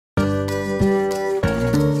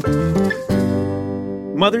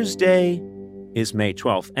Mother's Day is May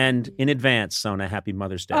 12th. And in advance, Sona, happy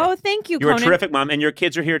Mother's Day. Oh, thank you, You're Conan. a terrific mom, and your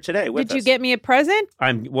kids are here today with us. Did you get me a present?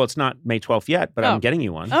 Well, it's not May 12th yet, but I'm getting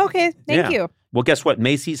you one. Okay, thank you. Well, guess what?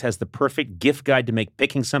 Macy's has the perfect gift guide to make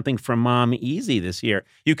picking something from mom easy this year.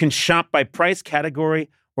 You can shop by price category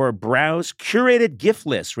or browse curated gift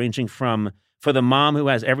lists ranging from for the mom who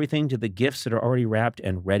has everything to the gifts that are already wrapped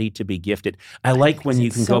and ready to be gifted. I like when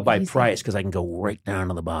you can go by price because I can go right down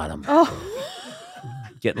to the bottom. Oh.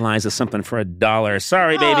 Get Liza something for $1.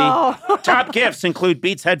 Sorry, baby. Oh. Top gifts include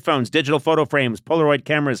Beats headphones, digital photo frames, Polaroid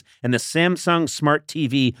cameras, and the Samsung Smart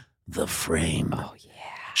TV, The Frame. Oh, yeah.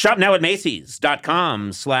 Shop now at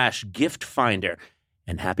Macy's.com/gift finder.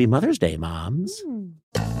 And happy Mother's Day, moms.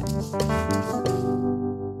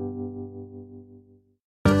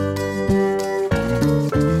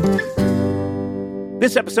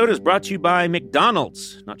 This episode is brought to you by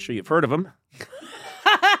McDonald's. Not sure you've heard of them.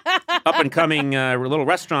 Up-and-coming little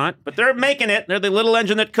restaurant, but they're making it. They're the little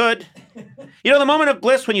engine that could. You know, the moment of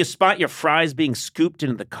bliss when you spot your fries being scooped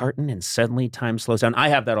into the carton and suddenly time slows down. I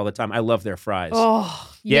have that all the time. I love their fries.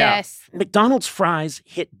 Oh, Yeah. yes. McDonald's fries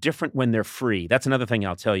hit different when they're free. That's another thing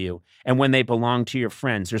I'll tell you. And when they belong to your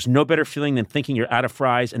friends. There's no better feeling than thinking you're out of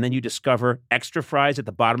fries and then you discover extra fries at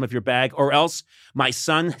the bottom of your bag. Or else my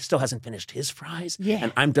son still hasn't finished his fries. Yeah.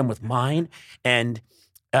 And I'm done with mine. And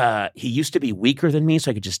he used to be weaker than me, so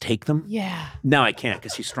I could just take them. Yeah. Now I can't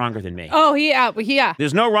because he's stronger than me. Oh, yeah.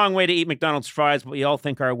 There's no wrong way to eat McDonald's fries, but we all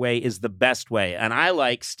think our way is the best way. And I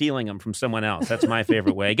like stealing them from someone else. That's my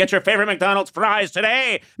favorite way. Get your favorite McDonald's fries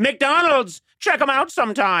today. McDonald's! Check them out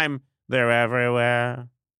sometime. They're everywhere.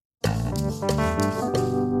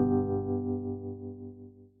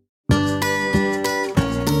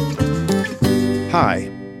 Hi,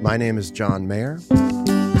 my name is John Mayer,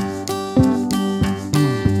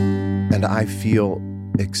 and I feel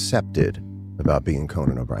accepted about being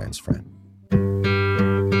Conan O'Brien's friend.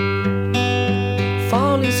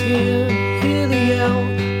 Fall is here, hear the yell,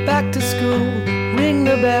 back to school, ring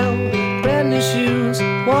the bell, brand new shoes,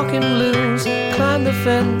 walking blues, climb the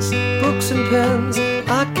fence, books and pens,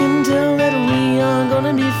 I can tell that we are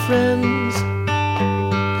gonna be friends.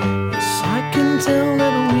 Yes, I can tell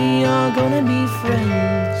that we are gonna be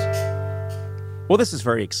friends. Well, this is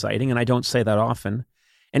very exciting, and I don't say that often.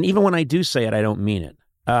 And even when I do say it, I don't mean it.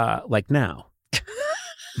 Like now.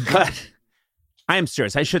 But I am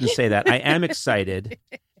serious. I shouldn't say that. I am excited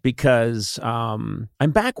because I'm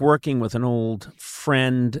back working with an old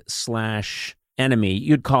friend / enemy.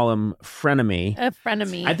 You'd call him frenemy. A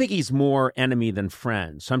frenemy. I think he's more enemy than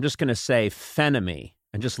friend. So I'm just going to say fenemy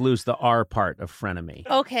and just lose the R part of frenemy.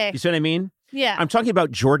 Okay. You see what I mean? Yeah. I'm talking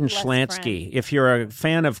about Jordan Less Schlansky. If you're a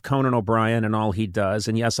fan of Conan O'Brien and all he does,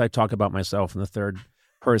 and yes, I talk about myself in the third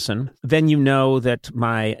person, then you know that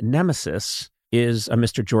my nemesis is a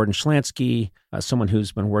Mr. Jordan Schlansky, someone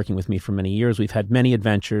who's been working with me for many years. We've had many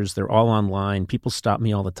adventures. They're all online. People stop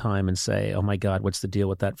me all the time and say, oh my God, what's the deal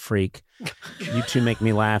with that freak? You two make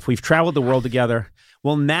me laugh. We've traveled the world together.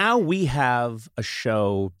 Well, now we have a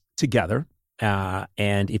show together.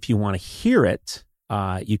 And if you want to hear it,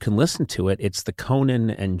 you can listen to it. It's the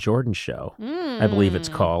Conan and Jordan Show, I believe it's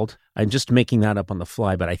called. I'm just making that up on the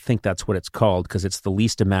fly, but I think that's what it's called because it's the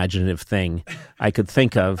least imaginative thing I could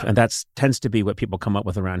think of. And that tends to be what people come up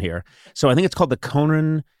with around here. So I think it's called the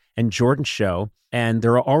Conan and Jordan Show. And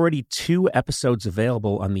there are already 2 episodes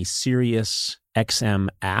available on the Sirius XM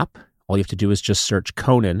app. All you have to do is just search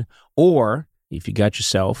Conan. Or if you got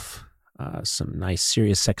yourself some nice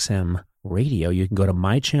Sirius XM radio, you can go to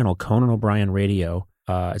my channel, Conan O'Brien Radio.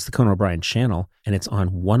 It's the Conan O'Brien channel, and it's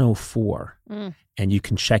on 104. And you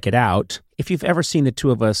can check it out. If you've ever seen the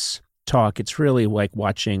two of us talk, it's really like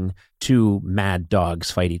watching 2 mad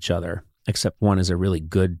dogs fight each other, except one is a really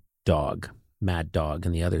good dog, mad dog,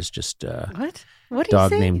 and the other's just What? What dog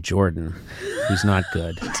do you say? named Jordan, who's not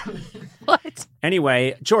good. What?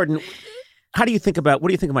 Anyway, Jordan, what do you think of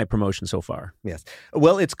my promotion so far? Yes.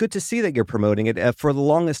 Well, it's good to see that you're promoting it. For the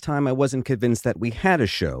longest time, I wasn't convinced that we had a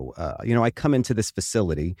show. I come into this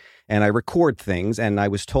facility and I record things, and I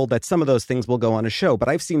was told that some of those things will go on a show, but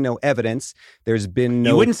I've seen no evidence. There's been no...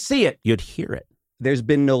 You wouldn't see it. You'd hear it. There's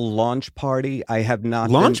been no launch party. I have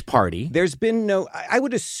not party? There's been no. I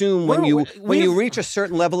would assume when you reach a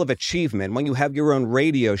certain level of achievement, when you have your own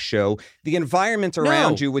radio show, the environment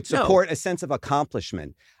around you would support a sense of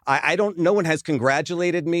accomplishment. I don't. No one has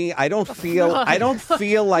congratulated me. I don't feel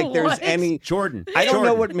like there's any. Jordan. I don't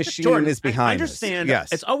know what machine is behind I understand. this.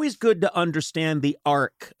 Yes. It's always good to understand the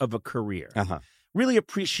arc of a career. Really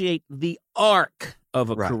appreciate the arc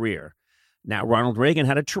of a career. Now, Ronald Reagan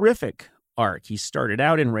had a terrific arc. He started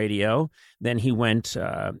out in radio, then he went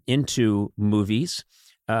into movies,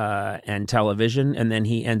 and television, and then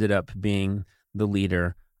he ended up being the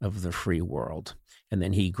leader of the free world. And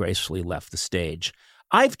then he gracefully left the stage.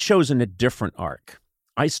 I've chosen a different arc.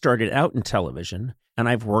 I started out in television, and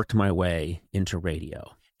I've worked my way into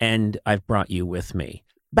radio. And I've brought you with me.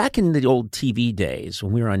 Back in the old TV days,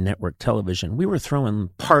 when we were on network television, we were throwing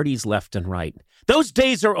parties left and right. Those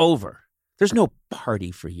days are over. There's no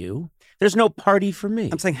party for you. There's no party for me.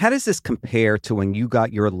 I'm saying, how does this compare to when you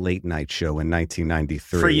got your late night show in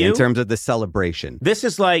 1993 for you, in terms of the celebration? This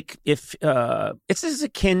is like if this is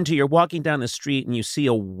akin to you're walking down the street and you see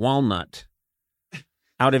a walnut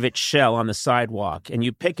out of its shell on the sidewalk, and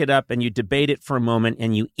you pick it up and you debate it for a moment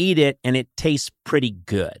and you eat it and it tastes pretty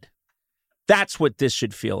good. That's what this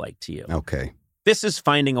should feel like to you. Okay. This is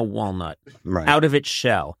finding a walnut out of its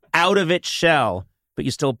shell, but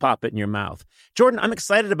you still pop it in your mouth. Jordan, I'm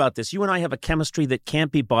excited about this. You and I have a chemistry that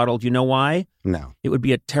can't be bottled. You know why? No. It would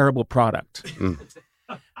be a terrible product.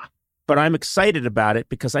 But I'm excited about it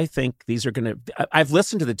because I think these are going to... I've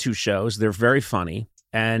listened to the two shows. They're very funny.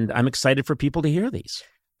 And I'm excited for people to hear these.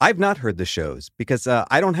 I've not heard the shows because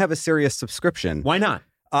I don't have a Sirius subscription. Why not?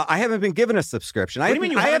 I haven't been given a subscription. What do you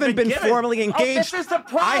mean you haven't been formally engaged. Oh, this is the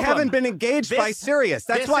problem. I haven't been engaged by Sirius.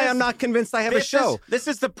 That's why I'm not convinced I have a show. This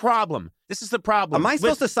is the problem. This is the problem. Am I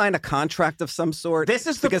supposed to sign a contract of some sort? This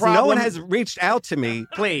is the because problem. No one has reached out to me.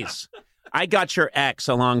 Please. I got your ex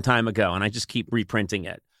a long time ago, and I just keep reprinting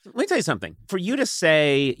it. Let me tell you something. For you to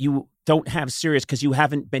say you don't have Sirius because you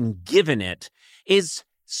haven't been given it is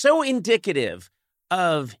so indicative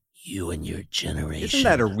of you and your generation. Isn't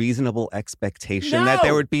that a reasonable expectation that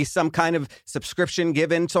there would be some kind of subscription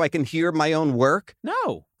given so I can hear my own work?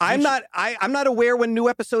 No. I'm not aware when new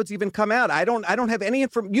episodes even come out. I don't have any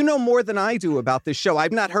information. You know more than I do about this show.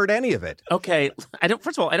 I've not heard any of it. Okay.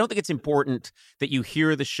 First of all, I don't think it's important that you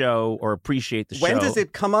hear the show or appreciate the show. When does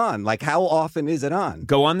it come on? Like, how often is it on?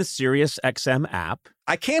 Go on the Sirius XM app.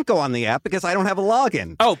 I can't go on the app because I don't have a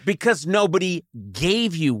login. Oh, because nobody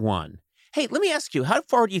gave you one. Hey, let me ask you, how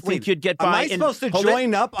far do you think you'd get by? Am I supposed to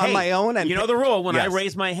join up on my own? And you know the rule. When I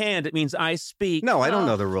raise my hand, it means I speak. No, I don't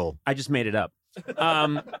know the rule. I just made it up.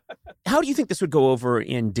 How do you think this would go over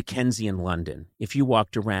in Dickensian London if you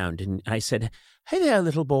walked around and I said, "Hey there,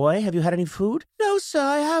 little boy, have you had any food?" "No, sir,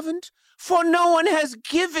 I haven't. For no one has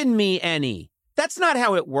given me any." That's not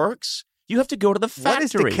how it works. You have to go to the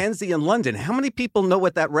factory. What is Dickensian London? How many people know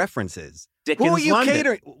what that reference is? Dickens, who are you London.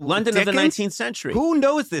 catering? London Dickens? of the 19th century. Who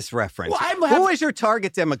knows this reference? Who is your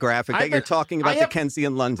target demographic that you're talking about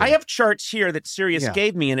Dickensian London? I have charts here that Sirius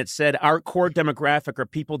gave me, and it said our core demographic are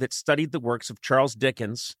people that studied the works of Charles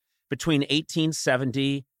Dickens between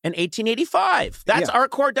 1870 and 1885. That's our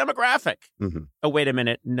core demographic. Mm-hmm. Oh, wait a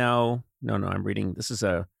minute. No, I'm reading. This is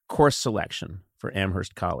a course selection for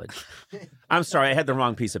Amherst College. I'm sorry, I had the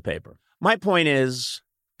wrong piece of paper. My point is,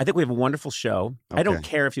 I think we have a wonderful show. Okay. I don't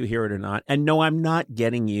care if you hear it or not. And no, I'm not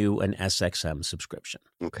getting you an SXM subscription.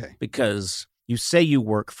 Okay. Because you say you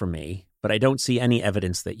work for me, but I don't see any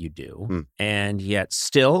evidence that you do. And yet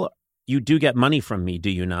still, you do get money from me, do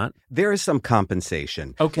you not? There is some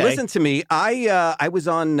compensation. Okay. Listen to me. I was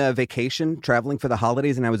on vacation traveling for the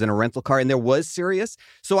holidays, and I was in a rental car, and there was Sirius.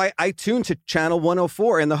 So I tuned to Channel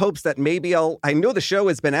 104 in the hopes that maybe I know the show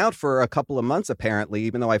has been out for a couple of months, apparently,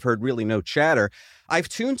 even though I've heard really no chatter. I've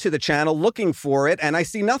tuned to the channel looking for it, and I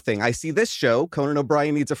see nothing. I see this show, Conan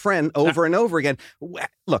O'Brien Needs a Friend, over and over again.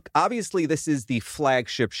 Look, obviously, this is the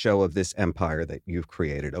flagship show of this empire that you've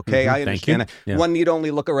created, okay? I understand. Yeah. One need only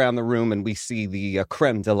look around the room, and we see the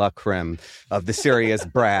creme de la creme of the Sirius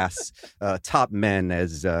brass, top men,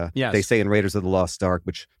 as they say in Raiders of the Lost Ark,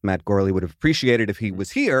 which Matt Gorley would have appreciated if he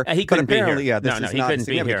was here. He couldn't be here. Yeah, this is he not couldn't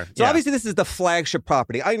be here. So obviously, this is the flagship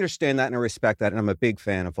property. I understand that, and I respect that, and I'm a big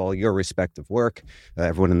fan of all your respective work.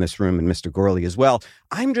 Everyone in this room and Mr. Gorley as well.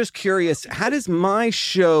 I'm just curious, how does my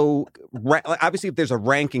show, obviously if there's a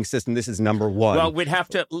ranking system, this is number one. Well, we'd have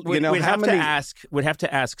to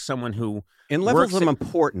ask someone who in levels of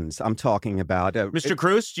importance I'm talking about. Mr.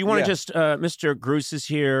 Cruz, do you want to just, Mr. Cruz is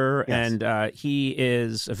here, and he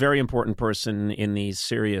is a very important person in the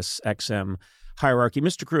Sirius XM hierarchy.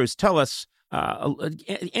 Mr. Cruz, tell us,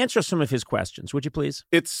 answer some of his questions, would you please?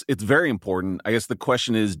 It's very important. I guess the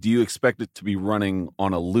question is, do you expect it to be running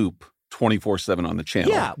on a loop 24/7 on the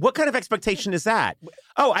channel? Yeah. What kind of expectation is that?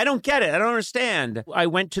 Oh, I don't get it. I don't understand. I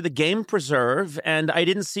went to the game preserve and I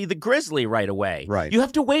didn't see the grizzly right away. Right. You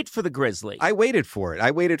have to wait for the grizzly. I waited for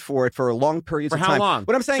it for a long period of time. For how long?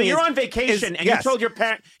 What I'm saying is, you're on vacation and you told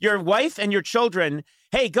your wife and your children,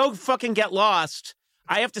 "Hey, go fucking get lost.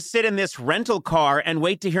 I have to sit in this rental car and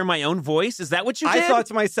wait to hear my own voice? Is that what you did? I thought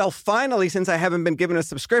to myself, finally, since I haven't been given a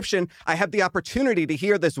subscription, I have the opportunity to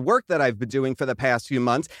hear this work that I've been doing for the past few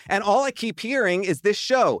months. And all I keep hearing is this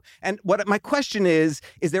show. And what my question is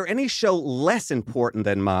there any show less important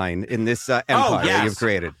than mine in this empire that you've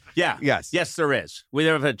created? Yeah. Yes. Yes, there is. We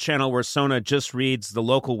have a channel where Sona just reads the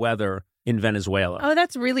local weather in Venezuela. Oh,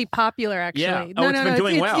 that's really popular, actually. Yeah. No, it's been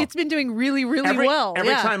doing well. It's been doing really, really well.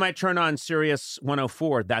 Every time I turn on Sirius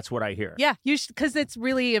 104, that's what I hear. Yeah, because it's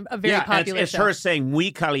really a very popular it's show. her saying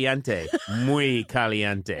muy caliente, muy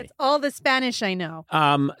caliente. That's all the Spanish I know.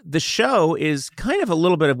 The show is kind of a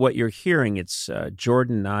little bit of what you're hearing. It's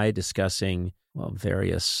Jordan and I discussing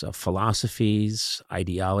various philosophies,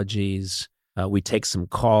 ideologies. We take some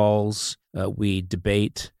calls. We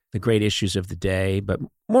debate the great issues of the day, but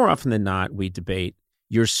more often than not, we debate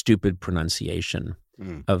your stupid pronunciation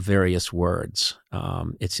of various words.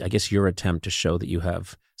 It's, I guess, your attempt to show that you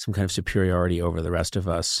have some kind of superiority over the rest of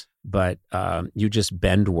us, but you just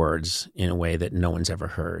bend words in a way that no one's ever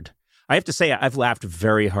heard. I have to say, I've laughed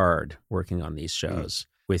very hard working on these shows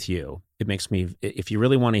with you. It makes me, if you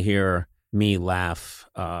really want to hear me laugh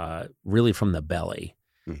really from the belly,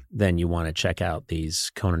 then you want to check out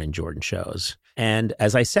these Conan and Jordan shows. And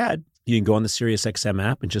as I said, you can go on the SiriusXM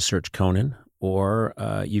app and just search Conan, or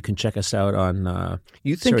you can check us out on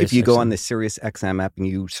You think if you go on the SiriusXM app and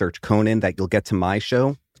you search Conan that you'll get to my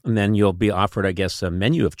show? And then you'll be offered, I guess, a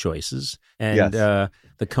menu of choices. And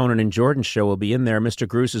the Conan and Jordan show will be in there. Mr.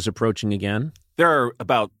 Gruce is approaching again. There are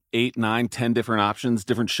about 8, 9, 10 different options,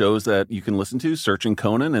 different shows that you can listen to, searching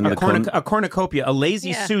Conan. And a cornucopia, a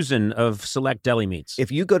lazy Susan of select deli meats.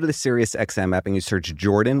 If you go to the SiriusXM app and you search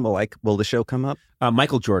Jordan, will the show come up?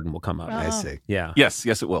 Michael Jordan will come up. I see. Yeah. Yes,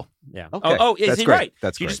 it will. Yeah. Okay. Oh, is That's he great. right?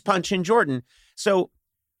 That's you great. just punch in Jordan. So,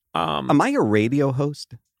 am I a radio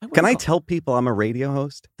host? Can I tell people I'm a radio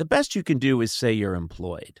host? The best you can do is say you're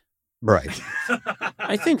employed. Right.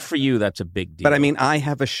 I think for you, that's a big deal. But I mean, I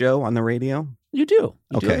have a show on the radio. You do. You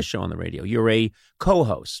do Okay. have a show on the radio. You're a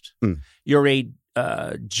co-host. You're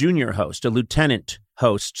a junior host, a lieutenant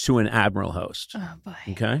host to an admiral host. Oh, boy.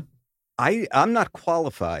 Okay? I'm not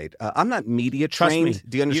qualified. I'm not media Trust trained. me.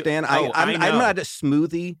 Do you understand? I I'm know. not a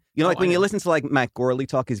smoothie. You know, like I when you know. listen to like Matt Gorley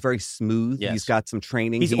talk, he's very smooth. Yes. He's got some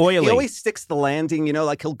training. He's He oily. always sticks the landing. You know,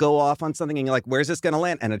 like he'll go off on something and you're like, "Where's this going to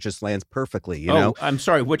land?" And it just lands perfectly. You know. I'm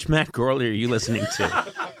sorry. Which Matt Gorley are you listening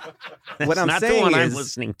to? What I'm not saying the one I'm is-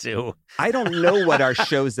 listening to. I don't know what our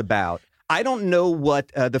show's about. I don't know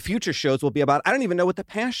what the future shows will be about. I don't even know what the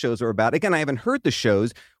past shows are about. Again, I haven't heard the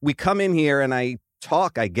shows. We come in here and I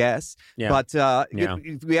talk, I guess. Yeah. But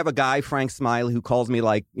we have a guy, Frank Smiley, who calls me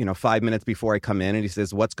 5 minutes before I come in and he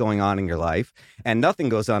says, "What's going on in your life?" And nothing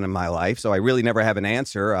goes on in my life. So I really never have an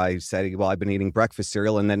answer. I said, "Well, I've been eating breakfast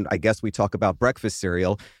cereal." And then I guess we talk about breakfast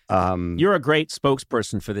cereal. You're a great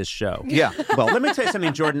spokesperson for this show. Yeah. Well, Let me tell you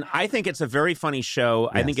something, Jordan. I think it's a very funny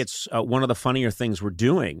show. I Yes. think it's one of the funnier things we're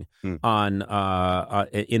doing on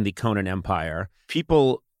in the Conan Empire.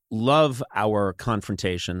 People love our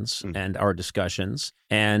confrontations and our discussions.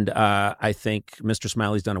 And I think Mr.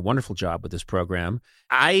 Smiley's done a wonderful job with this program.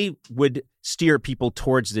 I would steer people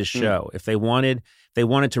towards this show if they wanted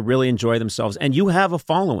to really enjoy themselves. And you have a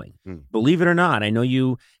following, believe it or not. I know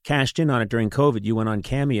you cashed in on it during COVID. You went on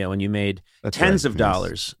Cameo and you made That's tens right. of Yes.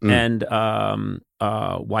 dollars. And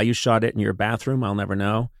why you shot it in your bathroom, I'll never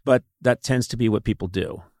know. But that tends to be what people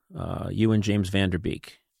do. You and James Vanderbeek.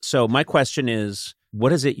 So my question is,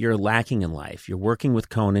 what is it you're lacking in life? You're working with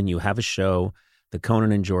Conan. You have a show, the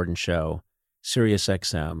Conan and Jordan Show,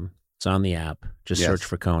 SiriusXM. It's on the app. Just Yes. search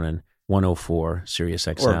for Conan 104 or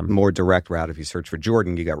SiriusXM. more direct route. If you search for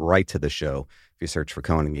Jordan, you get right to the show. If you search for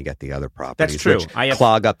Conan, you get the other properties. true. Which I have-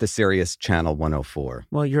 clog up the Sirius channel 104.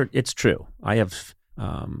 Well, it's true. I have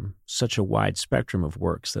such a wide spectrum of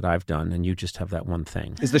works that I've done, and you just have that one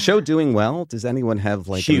thing. Is the show doing well? Does anyone have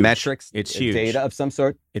Huge. metrics? It's huge. Data of some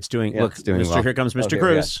sort? It's doing. Yeah, Look, it's doing Mr. well. Here comes Mr. Okay,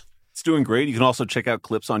 Cruz. It's doing great. You can also check out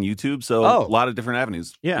clips on YouTube. So Oh. a lot of different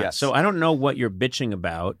avenues. Yeah. Yes. So I don't know what you're bitching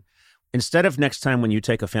about. Instead of next time when you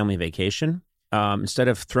take a family vacation, instead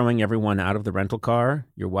of throwing everyone out of the rental car,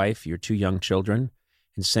 your wife, your 2 young children,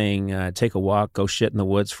 and saying, take a walk, go shit in the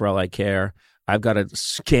woods for all I care, I've got to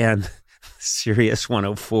scan Sirius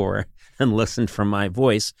 104 and listen from my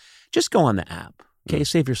voice. Just go on the app. Okay.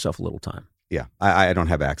 Save yourself a little time. Yeah. I don't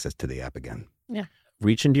have access to the app again.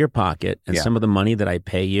 Reach into your pocket and Yeah. some of the money that I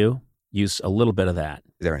pay you, use a little bit of that.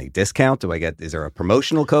 Is there any discount? Is there a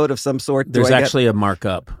promotional code of some sort? There's actually a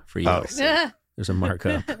markup for you. Oh, There's a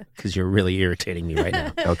markup because you're really irritating me right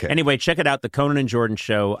now. okay. Anyway, check it out, the Conan and Jordan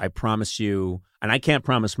Show. I promise you, and I can't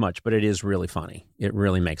promise much, but it is really funny. It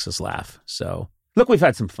really makes us laugh. So Look, we've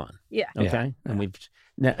had some fun. Yeah. Okay. And we've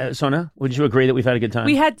Sona, would you agree that we've had a good time?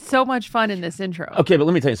 We had so much fun in this intro. Okay, but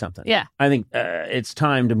let me tell you something. Yeah. I think it's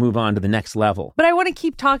time to move on to the next level. But I want to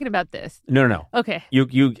keep talking about this. No. Okay.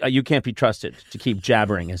 You can't be trusted to keep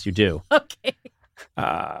jabbering as you do. Okay.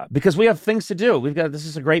 Because we have things to do. This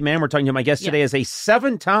is a great man we're talking to. My guest today is a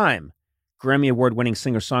 7-time Grammy Award-winning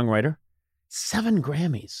singer-songwriter. 7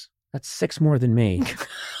 Grammys. That's 6 more than me.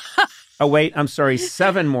 Oh, wait, I'm sorry,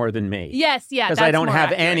 7 more than me. Yes, yeah. Because I don't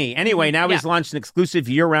have any. Anyway, now he's Yeah. launched an exclusive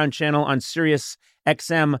year-round channel on Sirius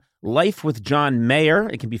XM, Life with John Mayer.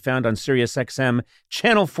 It can be found on Sirius XM,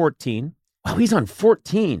 Channel 14. Wow, he's on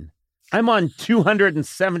 14. I'm on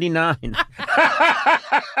 279.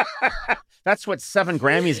 That's what 7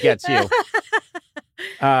 Grammys gets you.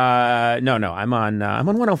 No, I'm on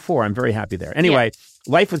 104. I'm very happy there. Anyway,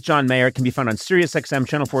 Life with John Mayer can be found on Sirius XM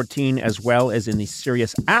Channel 14 as well as in the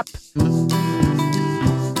Sirius app.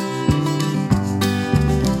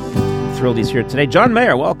 Thrilled he's here today. John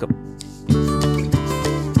Mayer, welcome.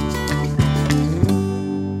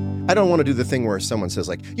 I don't want to do the thing where someone says,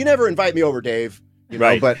 like, you never invite me over, Dave. You know,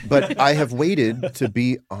 Right. But I have waited to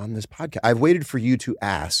be on this podcast. I've waited for you to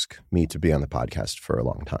ask me to be on the podcast for a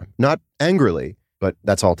long time. Not angrily, but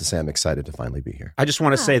that's all to say I'm excited to finally be here. I just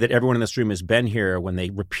want to say that everyone in this room has been here when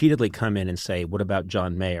they repeatedly come in and say, what about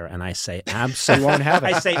John Mayer? And I say, absolutely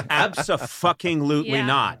Yeah.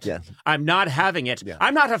 not. Yeah. I'm not having it. Yeah.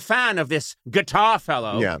 I'm not a fan of this guitar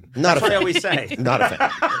fellow. Yeah, not That's a what I fan. always say. Not a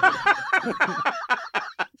fan.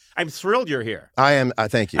 I'm thrilled you're here. I am.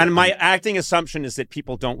 Thank you. And my acting assumption is that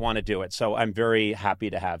people don't want to do it. So I'm very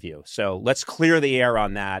happy to have you. So let's clear the air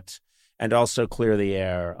on that and also clear the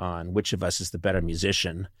air on which of us is the better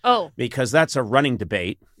musician. Oh. Because that's a running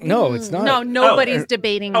debate. No, it's not. No, nobody's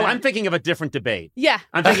debating Oh, that. I'm thinking of a different debate. Yeah.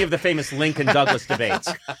 I'm thinking of the famous Lincoln-Douglas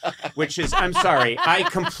debates, which is, I'm sorry, I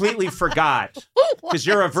completely forgot because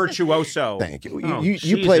you're a virtuoso. Thank you. Oh, You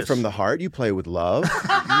play Jesus. from the heart. You play with love. No,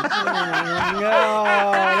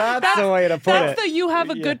 that's the way to put That's it. the you have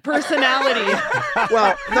a good personality.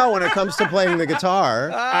 Well, no, when it comes to playing the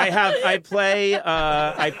guitar, I play.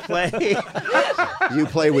 you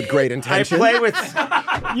play with great I intention. play with.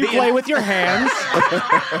 You play with your hands.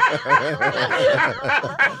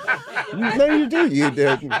 No, you do. You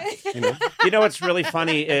do. You know. You know what's really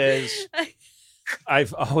funny is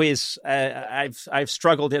I've always I've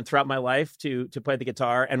struggled throughout my life to play the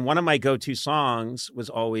guitar, and one of my go-to songs was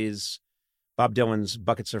always Bob Dylan's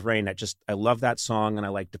 "Buckets of Rain." I love that song, and I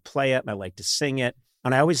like to play it, and I like to sing it,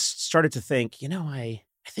 and I always started to think, I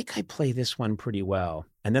think I play this one pretty well.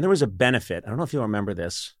 And then there was a benefit. I don't know if you'll remember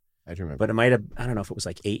this, I do remember. but it might have. I don't know if it was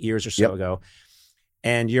like 8 years or so ago.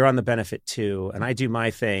 And you're on the benefit too, and I do my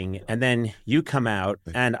thing, and then you come out,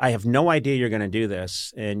 and I have no idea you're going to do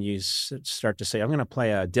this, and you start to say, I'm going to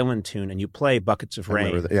play a Dylan tune, and you play Buckets of Rain.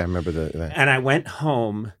 I remember that. And I went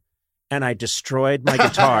home, and I destroyed my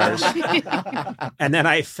guitars, and then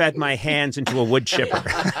I fed my hands into a wood chipper.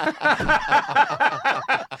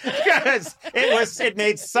 Because it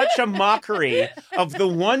made such a mockery of the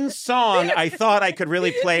one song I thought I could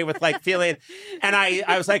really play with like feeling, and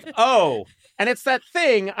I was like, oh. And it's that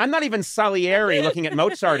thing. I'm not even Salieri looking at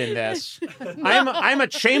Mozart in this. I'm a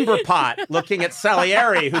chamber pot looking at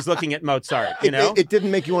Salieri, who's looking at Mozart. You know, it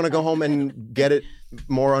didn't make you want to go home and get it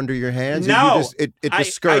more under your hands. No, it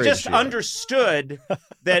discouraged I just you. understood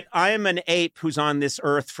that I am an ape who's on this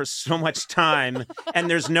earth for so much time,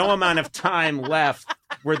 and there's no amount of time left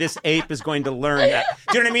where this ape is going to learn that.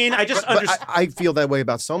 Do you know what I mean? I just understand. I feel that way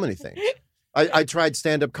about so many things. I tried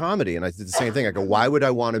stand-up comedy, and I did the same thing. I go, why would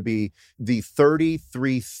I want to be the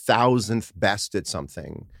 33,000th best at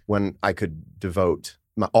something when I could devote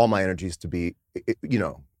all my energies to be,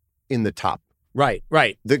 in the top? Right.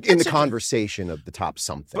 In the conversation of the top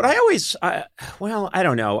something. But I always, I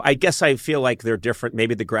don't know. I guess I feel like they're different.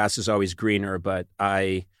 Maybe the grass is always greener, but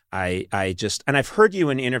I just, and I've heard you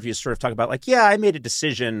in interviews sort of talk about like, I made a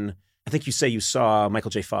decision. I think you say you saw Michael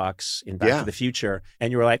J. Fox in Back to the Future,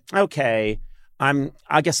 and you were like, okay,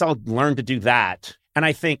 I guess I'll learn to do that. And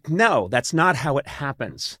I think, no, that's not how it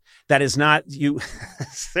happens. That is not you.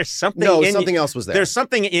 There's something. No, something else was there. There's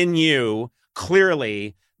something in you,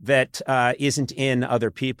 clearly, that isn't in other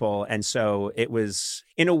people. And so it was,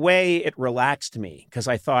 in a way, it relaxed me because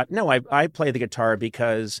I thought, no, I play the guitar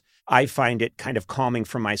because I find it kind of calming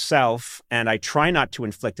for myself, and I try not to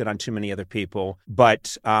inflict it on too many other people.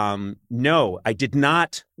 But no, I did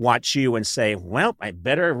not watch you and say, well, I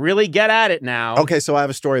better really get at it now. Okay, so I have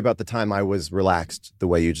a story about the time I was relaxed the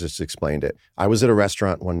way you just explained it. I was at a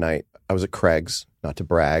restaurant one night. I was at Craig's, not to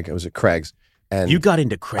brag. I was at Craig's, And you got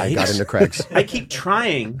into Craig's? I got into Craig's. I keep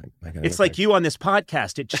trying. It's like you on this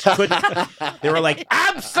podcast. It just couldn't. They were like,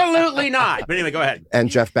 absolutely not. But anyway, go ahead. And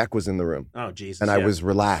Jeff Beck was in the room. Oh, Jesus. And I was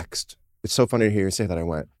relaxed. It's so funny to hear you say that. I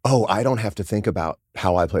went, oh, I don't have to think about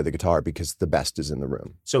how I play the guitar because the best is in the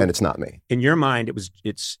room. And it's not me. In your mind,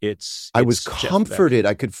 I was comforted.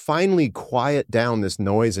 I could finally quiet down this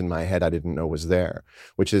noise in my head I didn't know was there,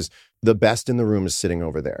 which is the best in the room is sitting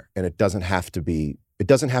over there. And it doesn't have to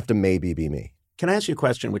maybe be me. Can I ask you a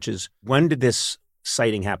question, which is, when did this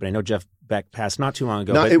sighting happen? I know Jeff Beck passed not too long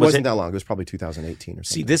ago. No, but it wasn't that long. It was probably 2018 or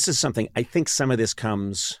something. See, this is something, I think some of this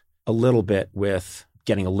comes a little bit with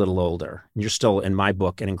getting a little older. You're still, in my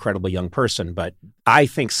book, an incredibly young person, but I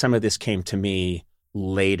think some of this came to me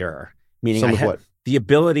later, meaning I had the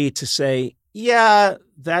ability to say, yeah,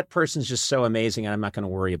 that person's just so amazing and I'm not going to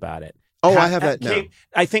worry about it. Oh, I have that now.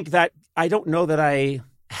 I think that, I don't know that I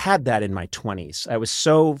had that in my 20s. I was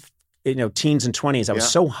so, teens and 20s, I was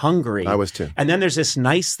so hungry. I was too. And then there's this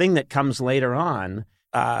nice thing that comes later on.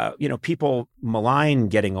 People malign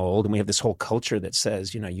getting old, and we have this whole culture that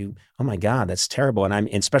says, oh my God, that's terrible. And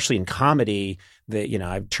especially in comedy,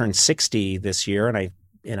 I've turned 60 this year,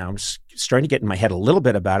 and I'm starting to get in my head a little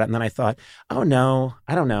bit about it. And then I thought, oh no,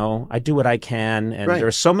 I don't know. I do what I can. And there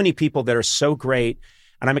are so many people that are so great.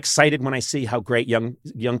 And I'm excited when I see how great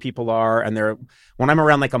young people are. And when I'm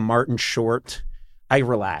around like a Martin Short, I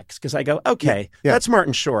relax because I go, okay, that's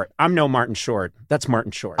Martin Short. I'm no Martin Short. That's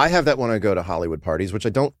Martin Short. I have that when I go to Hollywood parties, which I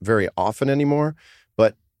don't very often anymore.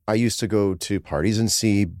 But I used to go to parties and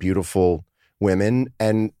see beautiful women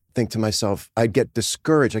and think to myself, I'd get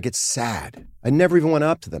discouraged. I'd get sad. I never even went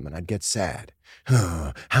up to them and I'd get sad.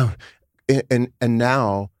 How? And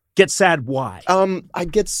now. Get sad, why?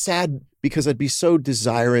 I'd get sad because I'd be so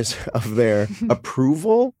desirous of their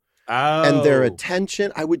approval. And their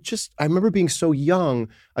attention. I remember being so young,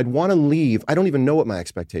 I'd want to leave. I don't even know what my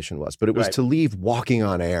expectation was, but it was to leave walking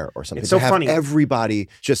on air or something. It's so to have funny. Everybody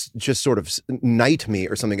just sort of knight me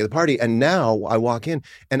or something at the party. And now I walk in,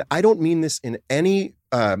 and I don't mean this in any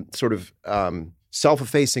sort of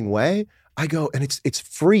self-effacing way. I go, and it's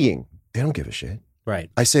freeing. They don't give a shit. Right.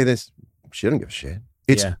 I say this, she doesn't give a shit.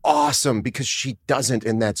 It's awesome because she doesn't,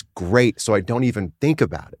 and that's great. So I don't even think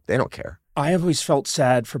about it. They don't care. I have always felt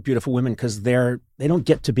sad for beautiful women because they don't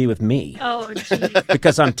get to be with me. Oh, geez.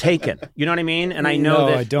 Because I'm taken. You know what I mean? And I know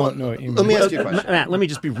that. I don't know what you mean. Let me ask you a question. Matt, let me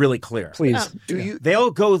just be really clear. Please.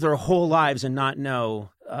 They'll go their whole lives and not know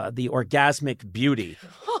the orgasmic beauty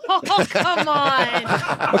Oh, come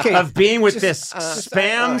on. of being with this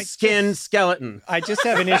spam-skinned skeleton. I just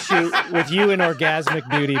have an issue with you and orgasmic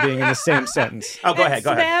beauty being in the same sentence. Oh, go ahead.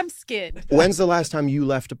 Spam skin. When's the last time you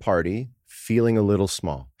left a party feeling a little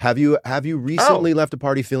small? Have you recently left a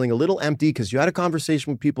party feeling a little empty because you had a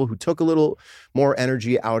conversation with people who took a little more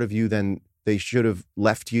energy out of you than they should have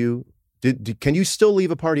left you? Can you still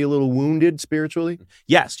leave a party a little wounded spiritually?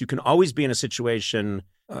 Yes, you can always be in a situation.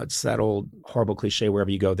 It's that old horrible cliche, wherever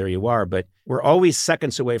you go, there you are. But we're always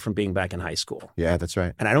seconds away from being back in high school. Yeah, that's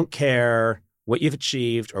right. And I don't care what you've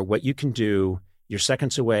achieved or what you can do. You're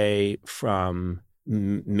seconds away from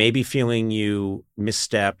maybe feeling you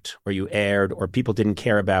misstepped or you erred or people didn't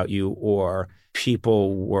care about you or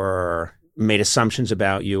people made assumptions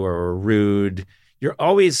about you or were rude. You're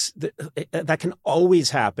always, that can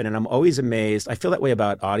always happen. And I'm always amazed. I feel that way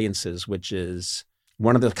about audiences, which is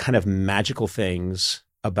one of the kind of magical things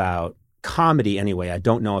about comedy anyway. I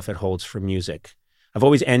don't know if it holds for music. I've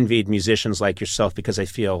always envied musicians like yourself because I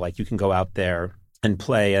feel like you can go out there and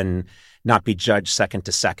play and not be judged second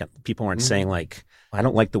to second. People aren't saying like, I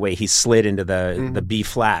don't like the way he slid into the B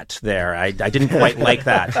flat there. I didn't quite like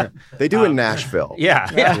that. They do in Nashville. Yeah.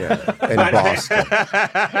 And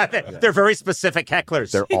Boston. They're very specific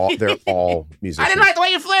hecklers. They're all musicians. I didn't like the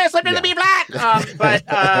way you flew, slipped into B flat.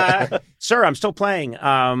 But sir, I'm still playing.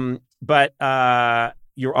 But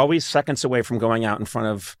you're always seconds away from going out in front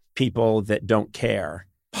of people that don't care,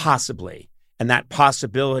 possibly. And that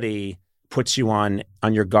possibility puts you on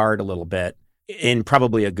your guard a little bit in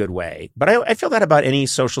probably a good way. But I feel that about any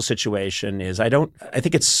social situation I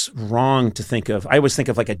think it's wrong to think of, I always think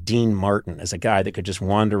of like a Dean Martin as a guy that could just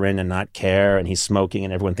wander in and not care and he's smoking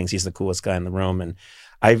and everyone thinks he's the coolest guy in the room. And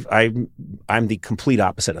I'm the complete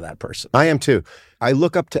opposite of that person. I am too. I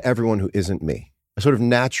look up to everyone who isn't me. I sort of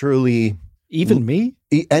naturally... Even me?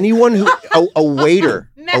 Anyone who, a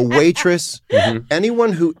waiter, a waitress,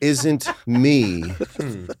 anyone who isn't me,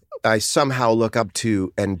 I somehow look up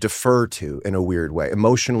to and defer to in a weird way,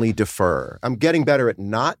 emotionally defer. I'm getting better at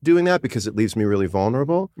not doing that because it leaves me really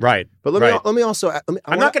vulnerable. Right. But let me also...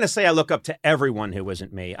 I'm not going to say I look up to everyone who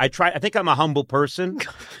isn't me. I think I'm a humble person.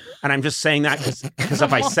 And I'm just saying that because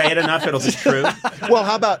if I say it enough, it'll be true. Well,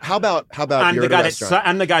 how about you're at a restaurant?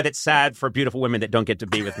 I'm the guy that's sad for beautiful women that don't get to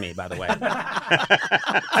be with me, by the way.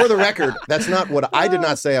 For the record, that's not what I did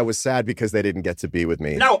not say. I was sad because they didn't get to be with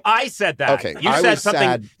me. No, I said that. Okay,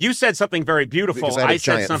 You said something very beautiful. Because I had a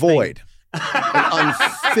giant said something void. An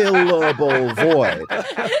unfillable void.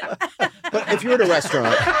 But if you're at a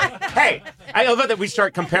restaurant... Hey, I love that we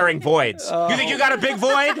start comparing voids. You think you got a big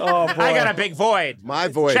void? Oh, boy. I got a big void. My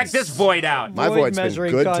void. Check this void out. My void's been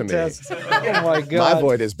good contest. to me. Oh, my God. My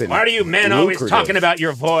void has been Why are you men always talking about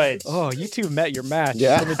your voids? Oh, you two met your match.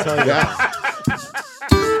 Yeah. Let me tell you. Yeah.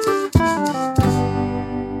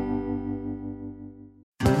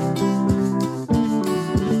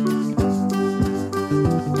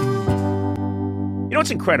 You know,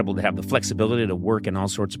 it's incredible to have the flexibility to work in all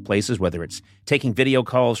sorts of places, whether it's taking video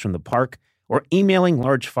calls from the park or emailing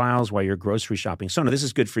large files while you're grocery shopping. Sona, this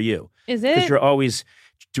is good for you. Is it? Because you're always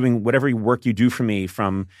doing whatever work you do for me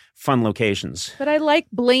from fun locations. But I like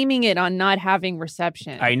blaming it on not having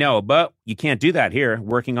reception. I know, but you can't do that here.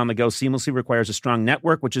 Working on the go seamlessly requires a strong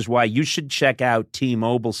network, which is why you should check out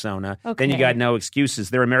T-Mobile, Sona. Okay. Then you got no excuses.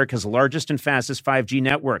 They're America's largest and fastest 5G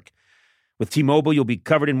network. With T-Mobile, you'll be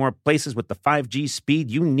covered in more places with the 5G speed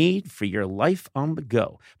you need for your life on the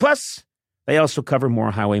go. Plus, they also cover more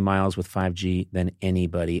highway miles with 5G than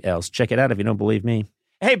anybody else. Check it out if you don't believe me.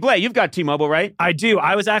 Hey, Blay, you've got T-Mobile, right? I do.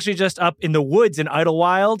 I was actually just up in the woods in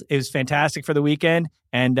Idlewild. It was fantastic for the weekend,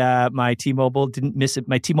 and my T-Mobile didn't miss it.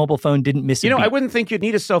 My T-Mobile phone didn't miss it. You know, I wouldn't think you'd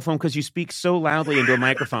need a cell phone because you speak so loudly into a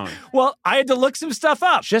microphone. Well, I had to look some stuff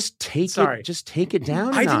up. Just take it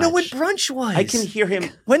down. I didn't know what brunch was. I can hear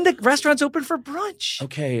him. When the restaurant's open for brunch.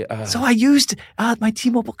 Okay. So I used my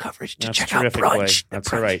T-Mobile coverage to check out brunch. Blay.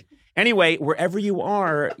 That's all right. Anyway, wherever you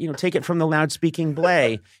are, take it from the loud-speaking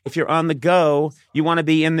Blay. If you're on the go, you want to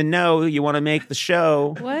be in the know, you want to make the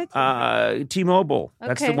show. What? T-Mobile.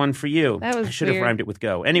 That's the Okay. one for you. That was I should have weird. rhymed it with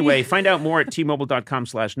go. Anyway, find out more at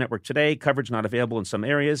T-Mobile.com/network today. Coverage not available in some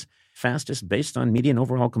areas. Fastest based on median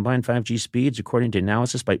overall combined 5G speeds, according to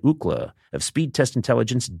analysis by Ookla of Speed Test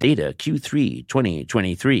Intelligence data Q3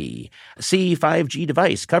 2023. See 5G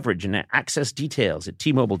device coverage and access details at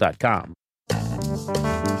T-Mobile.com.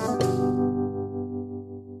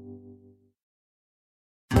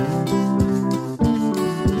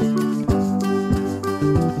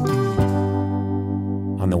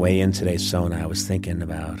 On the way in today, Sona, I was thinking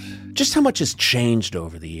about just how much has changed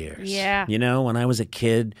over the years. Yeah. You know, when I was a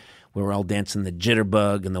kid, we were all dancing the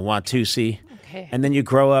jitterbug and the Watusi. Okay. And then you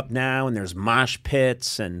grow up now and there's mosh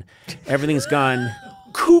pits and everything's gone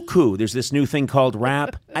cuckoo. There's this new thing called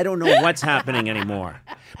rap. I don't know what's happening anymore.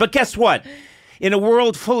 But guess what? In a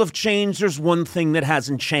world full of change, there's one thing that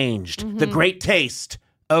hasn't changed. Mm-hmm. The great taste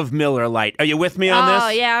of Miller Lite. Are you with me on this? Oh,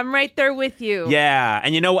 yeah, I'm right there with you. Yeah.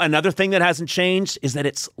 And you know, another thing that hasn't changed is that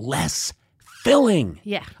it's less filling.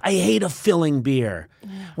 Yeah. I hate a filling beer.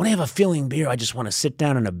 When I have a filling beer, I just want to sit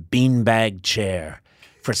down in a beanbag chair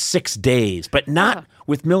for 6 days, but not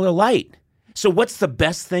with Miller Lite. So what's the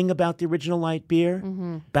best thing about the original light beer?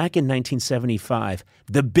 Back in 1975,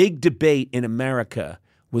 the big debate in America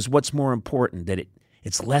was what's more important, that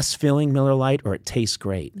it's less filling, Miller Lite, or it tastes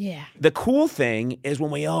great. Yeah. The cool thing is when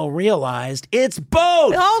we all realized it's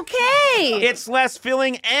both. Okay. It's less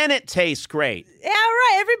filling and it tastes great. Yeah,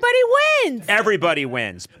 right. Everybody wins. Everybody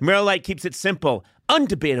wins. Miller Lite keeps it simple.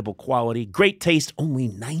 Undebatable quality, great taste, only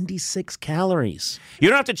 96 calories. You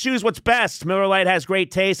don't have to choose what's best. Miller Lite has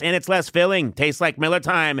great taste and it's less filling. Tastes like Miller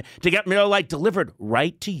time. To get Miller Lite delivered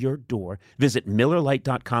right to your door, visit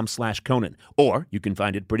MillerLite.com/Conan. Or you can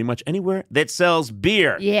find it pretty much anywhere that sells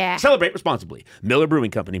beer. Yeah. Celebrate responsibly. Miller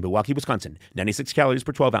Brewing Company, Milwaukee, Wisconsin. 96 calories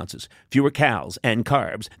per 12 ounces. Fewer calories and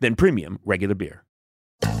carbs than premium regular beer.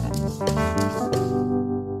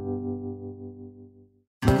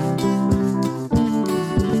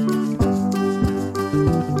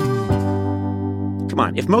 Come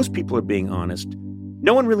on, if most people are being honest,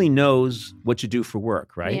 no one really knows what you do for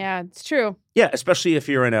work, right? Yeah, it's true. Yeah, especially if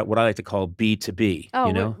you're in what I like to call B2B. Oh,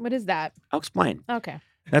 you know? what is that? I'll explain. Okay.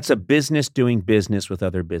 That's a business doing business with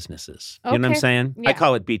other businesses. You know what I'm Okay. saying? Yeah. I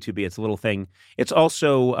call it B2B. It's a little thing. It's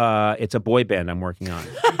also, it's a boy band I'm working on.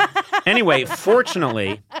 Anyway,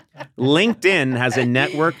 fortunately, LinkedIn has a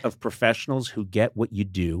network of professionals who get what you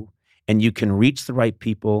do, and you can reach the right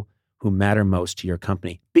people who matter most to your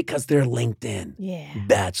company because they're LinkedIn. Yeah.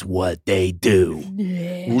 That's what they do.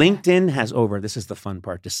 Yeah. LinkedIn has this is the fun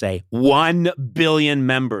part to say, 1 billion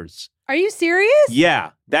members. Are you serious? Yeah,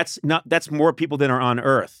 that's more people than are on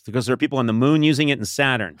Earth because there are people on the moon using it and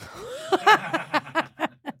Saturn.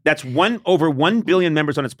 That's over 1 billion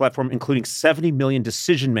members on its platform, including 70 million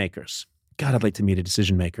decision makers. God, I'd like to meet a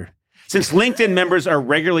decision maker. Since LinkedIn members are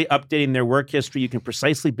regularly updating their work history, you can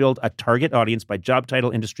precisely build a target audience by job title,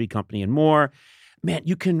 industry, company, and more. Man,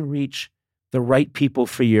 you can reach the right people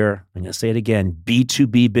for your, I'm going to say it again,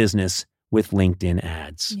 B2B business with LinkedIn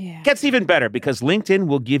ads. Yeah. Gets even better because LinkedIn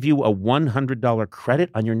will give you a $100 credit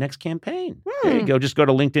on your next campaign. There you go. Just go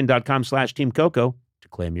to linkedin.com/Team Coco to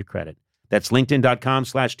claim your credit. That's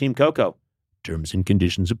linkedin.com/Team Coco. Terms and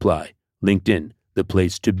conditions apply. LinkedIn, the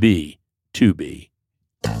place to be, to be.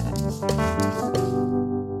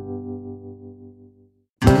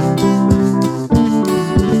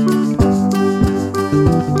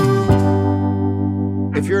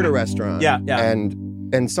 If you're at a restaurant Yeah.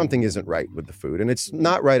 and something isn't right with the food and it's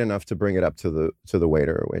not right enough to bring it up to the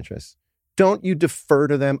waiter or waitress, don't you defer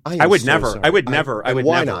to them? I would never. Sorry. I would never.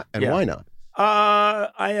 Why not? And Yeah. why not?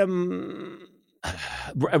 I am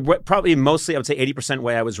probably mostly, I would say 80%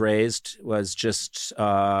 way I was raised was just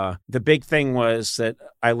the big thing was that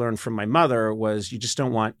I learned from my mother was you just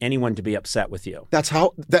don't want anyone to be upset with you. That's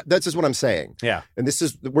just what I'm saying. Yeah. And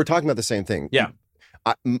we're talking about the same thing. Yeah.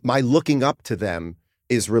 My looking up to them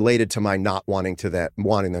is related to my not wanting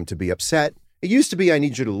them to be upset. It used to be I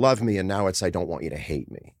need you to love me, and now it's I don't want you to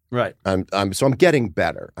hate me. Right. So I'm getting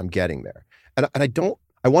better. I'm getting there. And I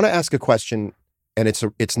want to ask a question, and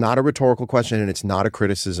it's not a rhetorical question, and it's not a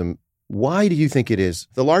criticism. Why do you think it is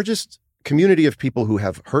the largest community of people who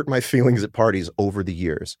have hurt my feelings at parties over the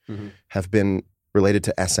years have been related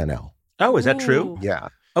to SNL? Oh, is that true? Yeah.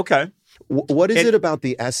 Okay. What is it about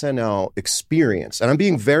the SNL experience? And I'm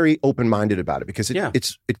being very open-minded about it because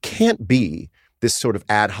it can't be this sort of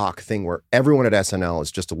ad hoc thing where everyone at SNL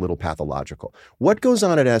is just a little pathological. What goes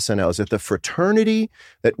on at SNL? Is it the fraternity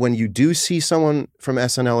that when you do see someone from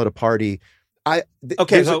SNL at a party, do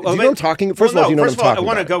you know what I'm talking? First of all, do you know what I'm talking about? I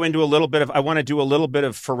want to go into I want to do a little bit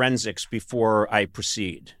of forensics before I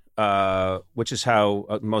proceed, which is how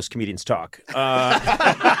most comedians talk.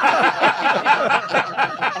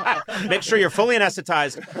 Make sure you're fully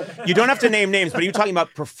anesthetized. You don't have to name names, but are you talking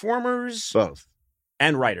about performers? Both.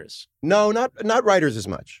 And writers? No, not writers as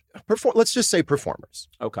much. Let's just say performers.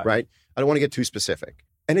 Okay. Right? I don't want to get too specific.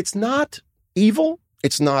 And it's not evil.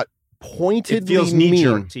 It's not pointedly It feels mean.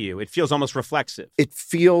 knee-jerk to you. It feels almost reflexive. It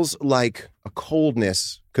feels like a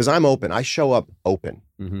coldness because I'm open. I show up open.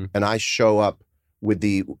 And I show up with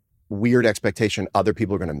the weird expectation other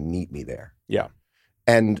people are going to meet me there. Yeah.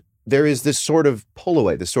 And there is this sort of pull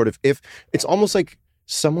away, if it's almost like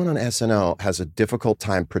someone on SNL has a difficult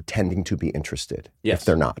time pretending to be interested if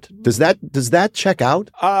they're not. Does that check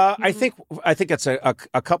out? I think it's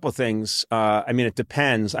a couple of things. I mean, it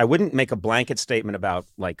depends. I wouldn't make a blanket statement about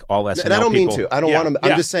like all SNL and I don't people. mean to. I don't want to.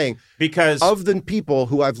 I'm just saying because of the people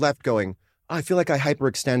who I've left going, I feel like I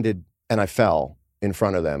hyperextended and I fell in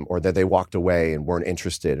front of them, or that they walked away and weren't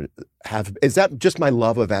interested. Is that just my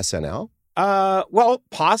love of SNL? Well,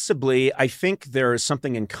 possibly. I think there is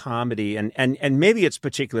something in comedy, and maybe it's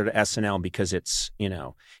particular to SNL because it's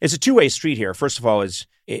a two-way street here. First of all,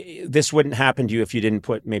 this wouldn't happen to you if you didn't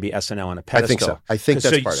put maybe SNL on a pedestal. I think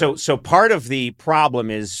that's part of it. So part of the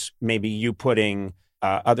problem is maybe you putting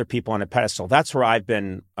other people on a pedestal. That's where I've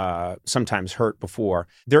been sometimes hurt before.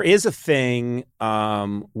 There is a thing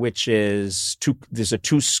which is there's a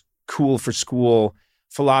too cool for school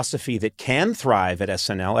philosophy that can thrive at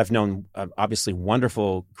SNL. I've known obviously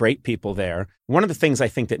wonderful, great people there. One of the things I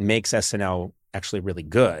think that makes SNL actually really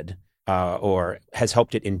good or has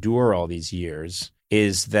helped it endure all these years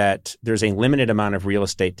is that there's a limited amount of real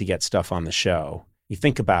estate to get stuff on the show. You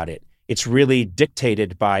think about it. It's really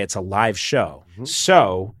dictated by it's a live show. Mm-hmm.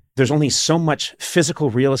 So there's only so much physical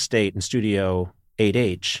real estate in Studio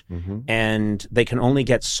 8H, and they can only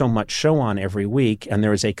get so much show on every week, and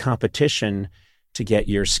there is a competition to get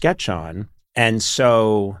your sketch on. And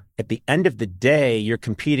so at the end of the day, you're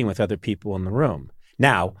competing with other people in the room.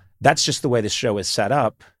 Now, that's just the way the show is set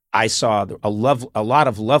up. I saw a lot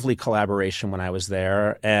of lovely collaboration when I was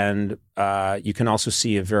there. And you can also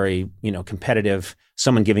see a very, competitive,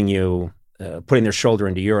 someone giving you, putting their shoulder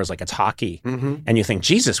into yours like it's hockey. And you think,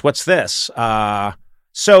 Jesus, what's this?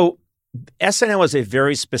 So SNL is a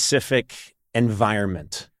very specific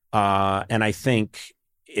environment. And I think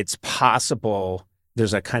it's possible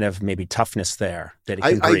there's a kind of maybe toughness there that it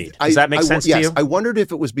can breed. Does that make sense to you? Yes. I wondered if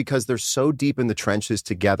it was because they're so deep in the trenches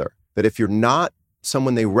together that if you're not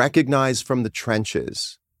someone they recognize from the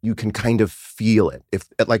trenches, you can kind of feel it. If,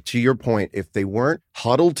 like to your point, if they weren't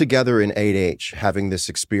huddled together in 8H, having this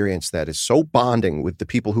experience that is so bonding with the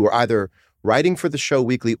people who are either writing for the show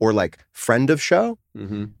weekly or like friend of show,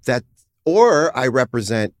 or I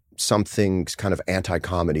represent something kind of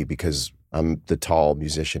anti-comedy because I'm the tall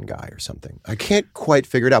musician guy or something. I can't quite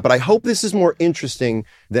figure it out, but I hope this is more interesting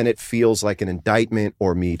than it feels like an indictment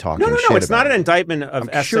or me talking shit No, it's about not an it. indictment of I'm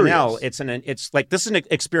SNL. curious. It's like, this is an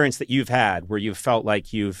experience that you've had where you've felt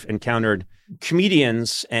like you've encountered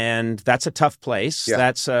comedians, and that's a tough place. Yeah.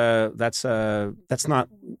 That's not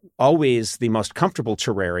always the most comfortable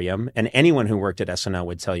terrarium, and anyone who worked at SNL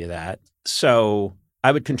would tell you that. So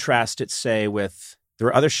I would contrast it, say, with there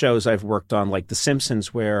are other shows I've worked on, like The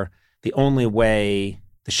Simpsons, where the only way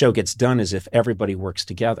the show gets done is if everybody works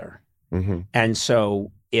together. Mm-hmm. And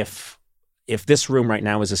so if this room right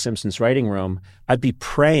now is a Simpsons writing room, I'd be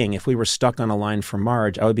praying, if we were stuck on a line for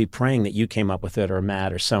Marge, I would be praying that you came up with it, or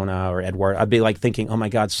Matt or Sona or Edward. I'd be like thinking, oh my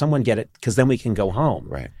God, someone get it, because then we can go home.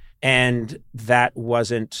 Right. And that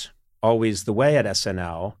wasn't always the way at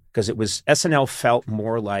SNL, because SNL felt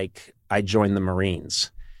more like I joined the Marines.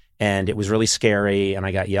 And it was really scary, and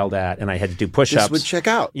I got yelled at, and I had to do push-ups. This would check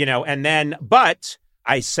out. But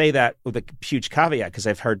I say that with a huge caveat, because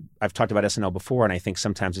I've talked about SNL before, and I think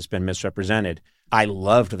sometimes it's been misrepresented. I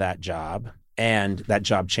loved that job, and that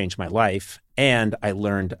job changed my life, and I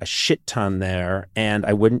learned a shit ton there, and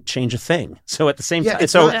I wouldn't change a thing. So at the same time,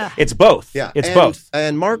 it's both. Yeah, it's both.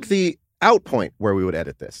 And mark the out point where we would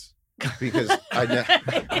edit this, because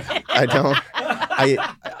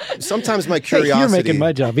sometimes my curiosity. You're making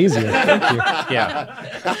my job easier. Thank you.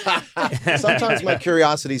 Yeah. Sometimes my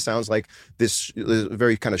curiosity sounds like this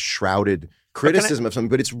very kind of shrouded criticism of something,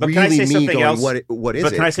 but it's really me going, else? what is it?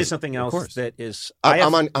 But can I say something else that is...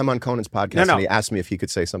 I'm on Conan's podcast, and he asked me if he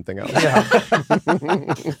could say something else. Yeah.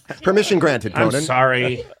 Permission granted, Conan. I'm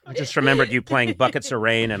sorry. I just remembered you playing Buckets of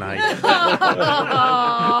Rain, and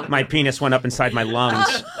my penis went up inside my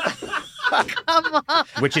lungs. Come on.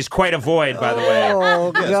 Which is quite a void, by the way.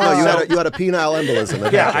 Oh, God. No, you had a penile embolism.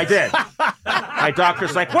 Yeah, I did. My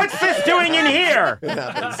doctor's like, what's this doing in here?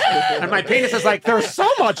 And my penis is like, there's so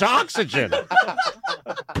much oxygen.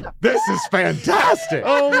 This is fantastic.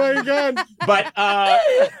 Oh, my God. But,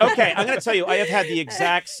 okay, I'm going to tell you, I have had the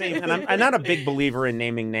exact same, and I'm not a big believer in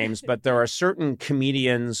naming names, but there are certain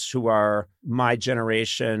comedians who are my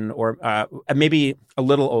generation, or maybe a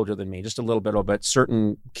little older than me, just a little bit old, but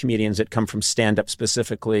certain comedians that come from stand-up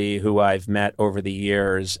specifically who I've met over the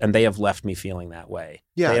years, and they have left me feeling that way.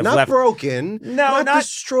 Yeah, not broken, not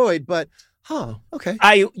destroyed, but okay.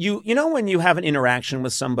 You know when you have an interaction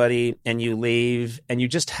with somebody and you leave, and you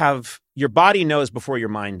just have, your body knows before your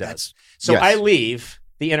mind does. So yes. I leave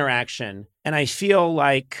the interaction, and I feel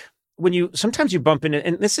like sometimes you bump into,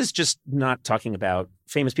 and this is just not talking about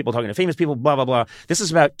famous people talking to famous people, blah, blah, blah. This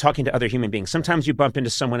is about talking to other human beings. Sometimes you bump into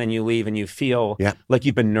someone and you leave and you feel like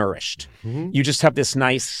you've been nourished. Mm-hmm. You just have this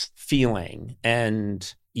nice feeling,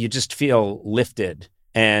 and you just feel lifted.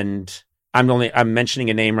 And I'm mentioning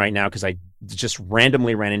a name right now because I just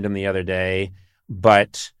randomly ran into him the other day,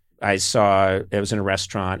 but I saw, it was in a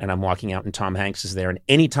restaurant, and I'm walking out and Tom Hanks is there. And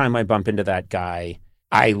anytime I bump into that guy,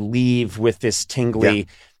 I leave with this tingly... Yeah.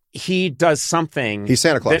 He does something He's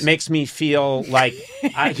Santa Claus. that makes me feel like,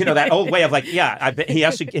 that old way of like,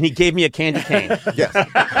 he gave me a candy cane. Yes.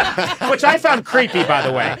 Which I found creepy, by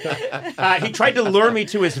the way. He tried to lure me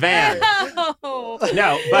to his van.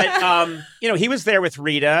 No, but, he was there with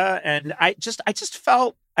Rita, and I just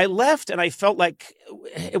felt, I left and I felt like,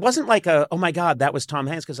 it wasn't like oh my God, that was Tom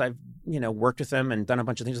Hanks, because I've, worked with him and done a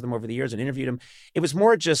bunch of things with him over the years and interviewed him. It was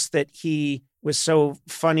more just that he was so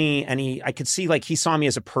funny, and I could see like he saw me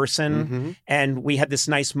as a person, mm-hmm. and we had this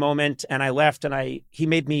nice moment, and I left, and he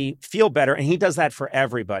made me feel better. And he does that for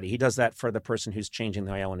everybody. He does that for the person who's changing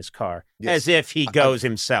the oil in his car, as if he goes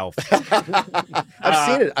himself. I've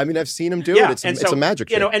seen it. I mean, I've seen him do it. It's a magic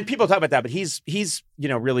trick. And people talk about that, but he's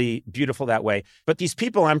really beautiful that way. But these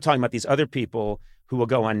people I'm talking about, these other people who will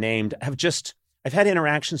go unnamed, I've had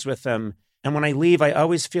interactions with them, and when I leave, I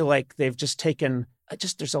always feel like they've just taken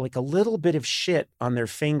there's like a little bit of shit on their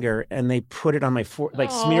finger, and they put it on my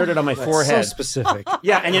smeared it on my forehead. So specific.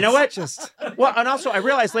 Yeah, and you know what? And also I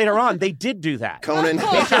realized later on they did do that. Conan.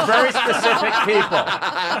 These are very specific people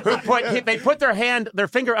who put their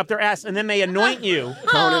finger up their ass, and then they anoint you.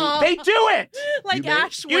 Conan. They do it. Like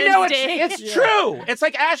Ash Wednesday. It's true. It's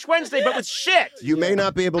like Ash Wednesday, but with shit. You may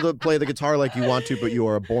not be able to play the guitar like you want to, but you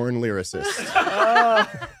are a born lyricist.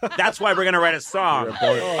 That's why we're going to write a song.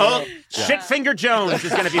 Shit Finger Jones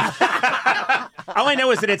is going to be... All I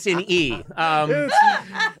know is that it's in E.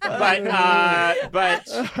 But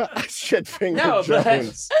Shit Finger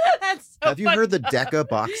Jones. That's Have you heard the Decca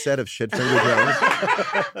box set of Shit Finger Jones?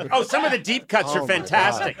 Oh, some of the deep cuts are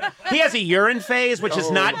fantastic. He has a urine phase, which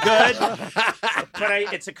is not good.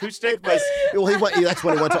 But it's acoustic. But... Well, that's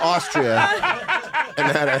when he went to Austria and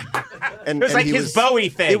had And, it was and like he his Bowie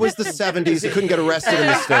thing. It was the 70s. He couldn't get arrested in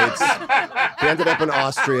the States. He ended up in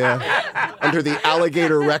Austria under the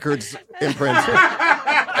Alligator Records imprint.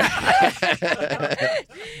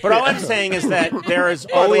 But all I'm saying is that there is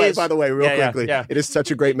always... By the way, real quickly, yeah. it is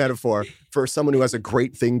such a great metaphor for someone who has a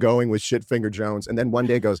great thing going with Shitfinger Jones, and then one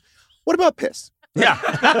day goes, what about piss? Yeah.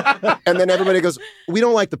 And then everybody goes, we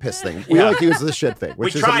don't like the piss thing. We like to use the shit thing,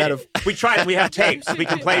 which is a metaphor. We tried. We have tapes. We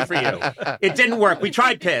can play for you. It didn't work. We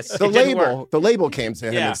tried piss. The label came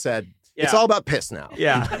to him and said, it's all about piss now.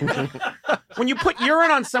 Yeah. When you put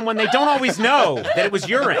urine on someone, they don't always know that it was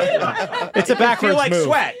urine. It's a backwards feel like move.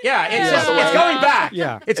 Sweat. Yeah, it's going back.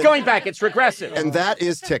 Yeah. It's going back. It's regressive. And that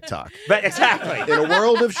is TikTok. But exactly. In a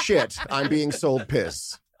world of shit, I'm being sold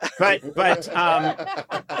piss. But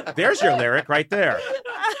there's your lyric right there.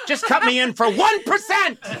 Just cut me in for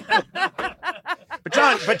 1%.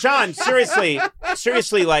 But John,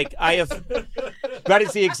 seriously, like that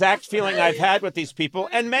is the exact feeling I've had with these people,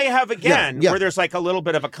 and may have again, where there's like a little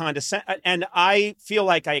bit of a condescension, and I feel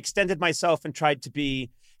like I extended myself and tried to be,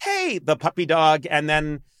 hey, the puppy dog, and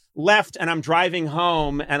then left, and I'm driving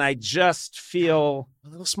home, and I just feel a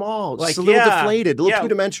little small, like just a little deflated, a little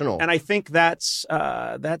two-dimensional. And I think that's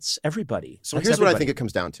everybody. So here's what I think it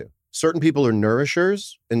comes down to. Certain people are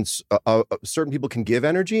nourishers, and certain people can give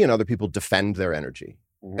energy, and other people defend their energy.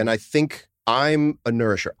 Mm-hmm. And I think I'm a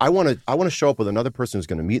nourisher. I want to show up with another person who's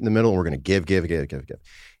going to meet in the middle, and we're going to give.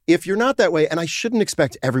 If you're not that way, and I shouldn't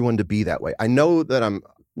expect everyone to be that way. I know that I'm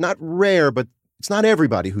not rare, but it's not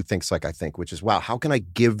everybody who thinks like I think, which is, wow, how can I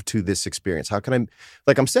give to this experience? How can I,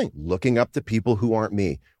 like I'm saying, looking up to people who aren't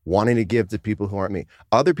me, wanting to give to people who aren't me.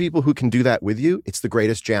 Other people who can do that with you, it's the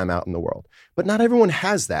greatest jam out in the world. But not everyone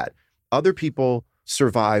has that. Other people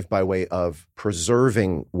survive by way of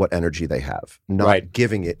preserving what energy they have, not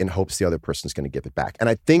giving it in hopes the other person's going to give it back. And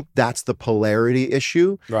I think that's the polarity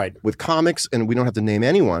issue with comics, and we don't have to name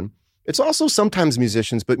anyone. It's also sometimes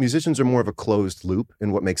musicians, but musicians are more of a closed loop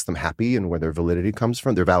in what makes them happy and where their validity comes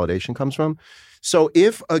from, their validation comes from. So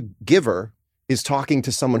if a giver is talking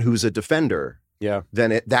to someone who's a defender,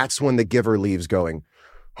 then that's when the giver leaves going,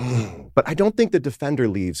 but I don't think the defender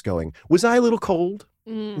leaves going, was I a little cold?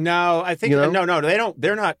 No, I think, no,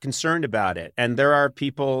 they're not concerned about it. And there are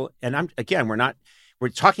people, and we're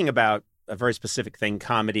talking about a very specific thing,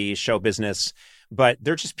 comedy, show business, but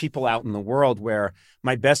they're just people out in the world where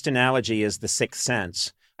my best analogy is the sixth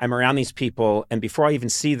sense. I'm around these people, and before I even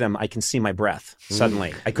see them, I can see my breath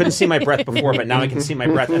suddenly. I couldn't see my breath before, but now I can see my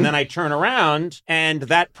breath. And then I turn around, and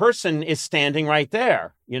that person is standing right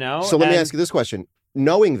there, So let me ask you this question.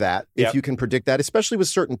 Knowing that, if you can predict that, especially with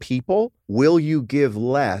certain people, will you give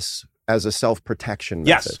less as a self-protection method?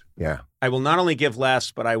 Yes. Yeah. I will not only give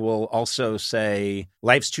less, but I will also say,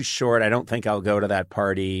 life's too short. I don't think I'll go to that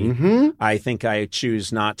party. Mm-hmm. I think I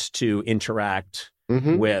choose not to interact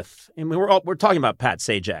with. I mean, we're talking about Pat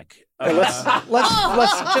Sajak. Let's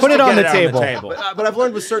put it on the table. But I've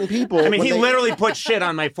learned with certain people. I mean, he literally put shit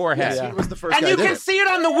on my forehead. He was the first and guy you can see it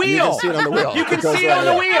on the wheel. You can see it on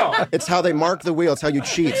the wheel. It's how they mark the wheel. It's how you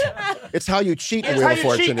cheat. It's how you cheat in Wheel of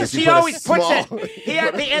Fortune. He always puts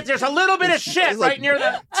it. There's a little bit of shit right near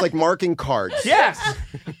the. It's like marking cards. Yes.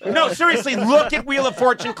 No, seriously, look at Wheel of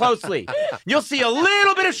Fortune closely. You'll see a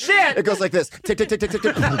little bit of shit. It goes like this. Tick, tick, tick, tick, tick,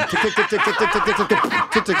 tick, tick, tick, tick, tick,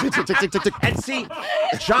 tick, tick, tick, tick, tick, tick. And see,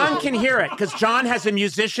 John can hear it because John has a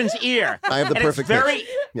musician's ear. I have the perfect pitch.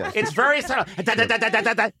 It's very subtle.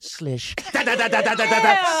 Slish.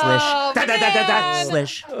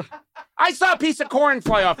 Slish. I saw a piece of corn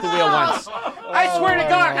fly off the wheel once. I swear to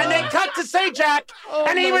God. And they cut to Sajak,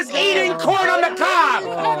 and he was eating corn on the cob.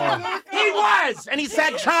 He was. And he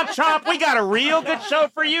said, chomp, chomp, we got a real good show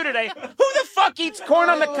for you today. Who the fuck eats corn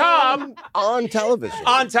on the cob? On television.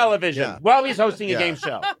 On television. While he's hosting a game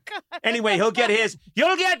show. Anyway, he'll get his.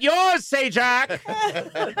 You'll get yours, Sajak.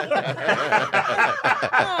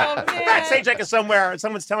 Pat Sajak is somewhere, and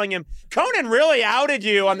someone's telling him, Conan really outed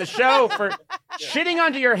you on the show for shitting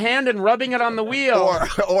onto your hand and rubbing it on the wheel.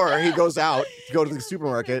 Or he goes out to go to the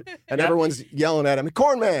supermarket, and everyone's yelling at him,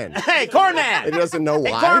 Corn Man. Hey, Corn Man. And he doesn't know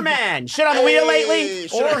why. Hey, Corn Man. Shit on the wheel lately?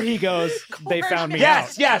 Or he goes, they found me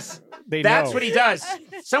out. Yes. That's what he does.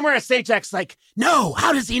 Somewhere Sajak's like, no,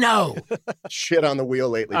 how does he know? Shit on the wheel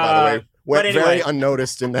lately, by the way. Went anyway, very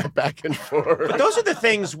unnoticed in that back and forth. But those are the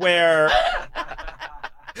things where...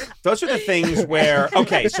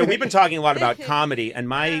 okay, so we've been talking a lot about comedy, and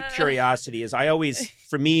my curiosity is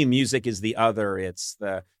for me, music is the other. It's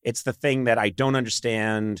the thing that I don't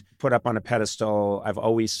understand, put up on a pedestal. I've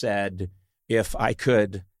always said, if I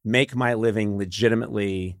could make my living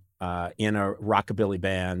legitimately in a rockabilly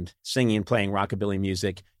band, singing and playing rockabilly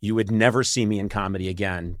music, you would never see me in comedy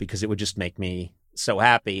again because it would just make me so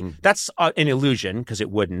happy. That's an illusion because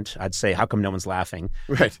it wouldn't. I'd say, how come no one's laughing?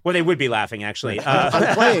 Right. Well, they would be laughing, actually.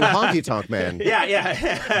 I'm playing Honky Tonk Man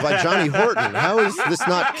Yeah. by Johnny Horton. How is this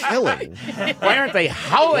not killing? Why aren't they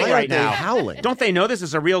howling Why right aren't they now? howling? Don't they know this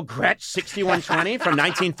is a real Gretsch 6120 from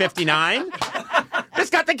 1959? It's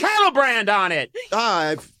got the cattle brand on it.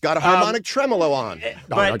 I've got a harmonic tremolo on.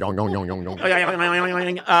 But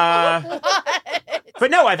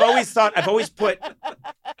no, I've always put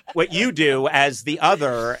what you do as the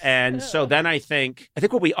other. And so then I think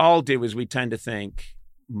what we all do is we tend to think,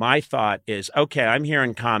 my thought is, okay, I'm here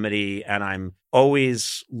in comedy and I'm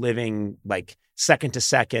always living like second to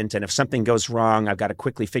second. And if something goes wrong, I've got to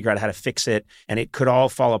quickly figure out how to fix it. And it could all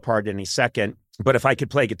fall apart any second. But if I could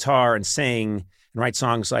play guitar and sing and write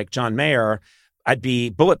songs like John Mayer, I'd be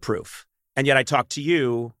bulletproof. And yet I talk to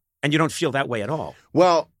you and you don't feel that way at all.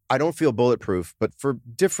 Well, I don't feel bulletproof, but for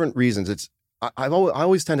different reasons. I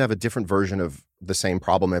always tend to have a different version of the same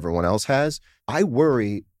problem everyone else has. I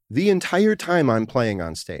worry the entire time I'm playing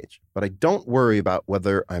on stage, but I don't worry about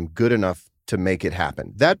whether I'm good enough to make it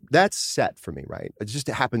happen. That's set for me, right? It just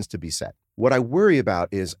happens to be set. What I worry about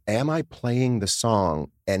is, am I playing the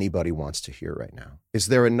song anybody wants to hear right now? Is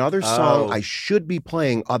there another song I should be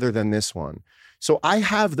playing other than this one? So I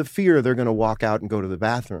have the fear they're going to walk out and go to the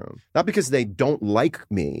bathroom, not because they don't like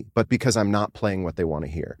me, but because I'm not playing what they want to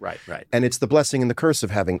hear. Right. And it's the blessing and the curse of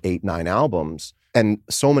having 8-9 albums and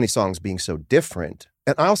so many songs being so different.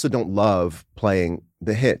 And I also don't love playing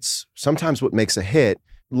the hits. Sometimes what makes a hit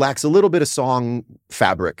lacks a little bit of song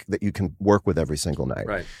fabric that you can work with every single night.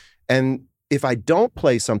 Right. And if I don't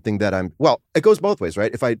play something that it goes both ways,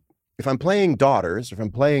 right? If I'm playing Daughters, if I'm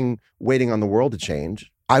playing Waiting on the World to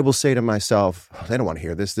Change, I will say to myself, they don't want to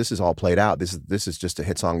hear this. This is all played out. This is just a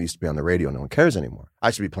hit song that used to be on the radio. No one cares anymore. I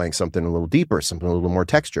should be playing something a little deeper, something a little more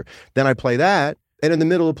texture. Then I play that. And in the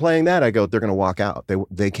middle of playing that, I go, they're going to walk out.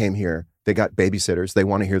 They came here. They got babysitters. They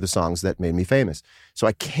want to hear the songs that made me famous. So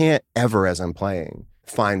I can't ever, as I'm playing,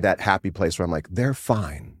 find that happy place where I'm like, they're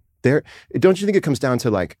fine. Don't you think it comes down to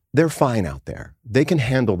like, they're fine out there. They can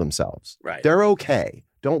handle themselves. Right. They're okay.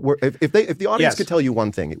 Don't worry. If the audience could tell you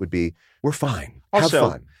one thing, it would be, we're fine. Also,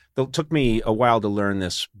 have fun. It took me a while to learn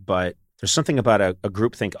this, but there's something about a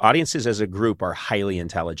group think. Audiences as a group are highly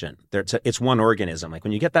intelligent. It's one organism. Like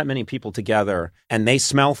when you get that many people together and they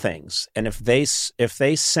smell things, and if they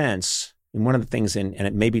sense, and one of the things and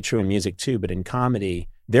it may be true in music too, but in comedy,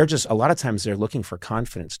 they're just, a lot of times they're looking for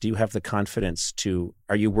confidence. Do you have the confidence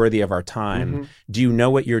are you worthy of our time? Mm-hmm. Do you know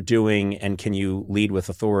what you're doing and can you lead with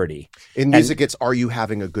authority? In music, it's, are you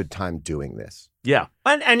having a good time doing this? Yeah.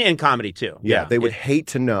 And in comedy too. Yeah. They would hate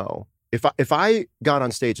to know. If I got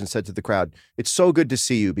on stage and said to the crowd, it's so good to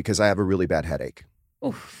see you because I have a really bad headache.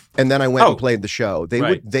 Oof. And then I went and played the show.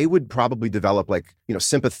 They would probably develop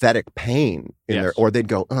sympathetic pain in there, or they'd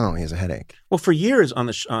go, oh, he has a headache. Well, for years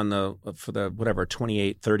for the whatever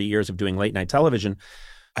 28, 30 years of doing late night television,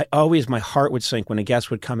 my heart would sink when a guest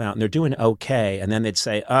would come out and they're doing okay, and then they'd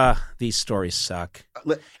say, these stories suck.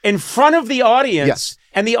 In front of the audience. Yes.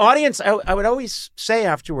 And the audience, I would always say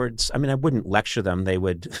afterwards, I mean, I wouldn't lecture them. They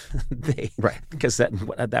would, because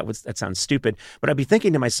that sounds stupid. But I'd be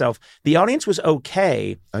thinking to myself, the audience was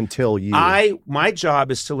okay. Until you. My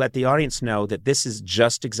job is to let the audience know that this is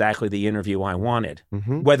just exactly the interview I wanted,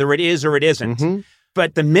 whether it is or it isn't. Mm-hmm.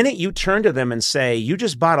 But the minute you turn to them and say, you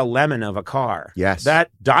just bought a lemon of a car. Yes.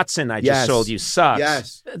 That Datsun I just sold you sucks.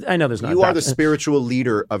 Yes. I know there's not. You are the spiritual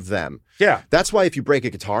leader of them. Yeah. That's why if you break a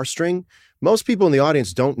guitar string, most people in the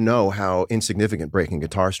audience don't know how insignificant breaking a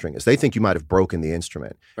guitar string is. They think you might have broken the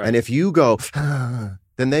instrument. Right. And if you go,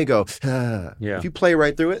 then they go, yeah. If you play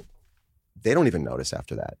right through it, they don't even notice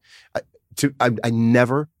after that. I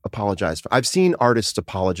never apologize. I've seen artists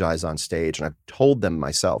apologize on stage, and I've told them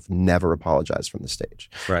myself, never apologize from the stage.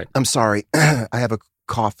 Right. I'm sorry. I have a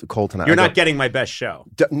cold tonight. You're not getting my best show.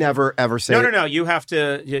 Never ever say No. You have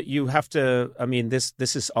to. I mean, this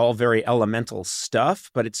is all very elemental stuff,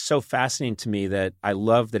 but it's so fascinating to me that I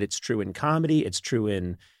love that it's true in comedy. It's true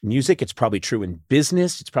in music. It's probably true in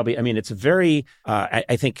business. It's very.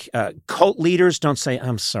 I think cult leaders don't say,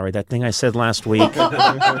 "I'm sorry, that thing I said last week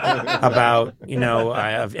about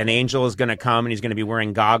an angel is going to come and he's going to be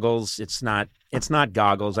wearing goggles." It's not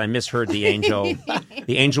goggles. I misheard the angel.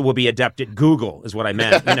 The angel will be adept at Google, is what I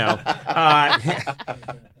meant.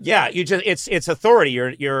 It's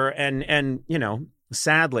authority.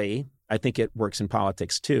 Sadly, I think it works in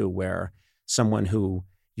politics too, where someone who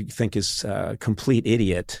you think is a complete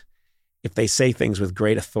idiot, if they say things with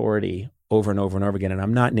great authority over and over and over again, and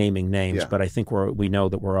I'm not naming names, but I think we know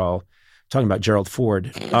that we're all talking about Gerald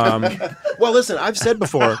Ford. Well, listen, I've said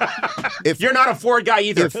before, if you're not a Ford guy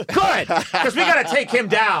either, good, because we got to take him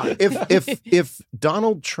down. If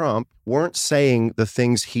Donald Trump weren't saying the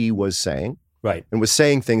things he was saying, right, and was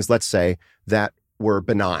saying things, let's say, that were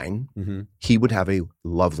benign, he would have a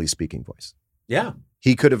lovely speaking voice. Yeah.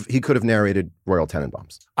 He could have narrated Royal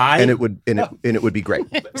Tenenbaums, and it would be great.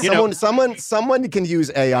 Someone can use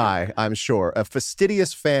AI. I'm sure a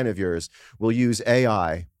fastidious fan of yours will use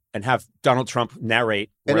AI and have Donald Trump narrate,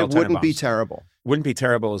 and Royal it wouldn't Tenenbaums. be terrible. Wouldn't be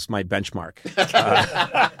terrible is my benchmark.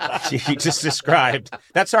 You just described.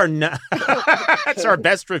 That's our that's our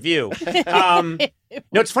best review.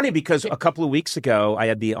 It's funny because a couple of weeks ago I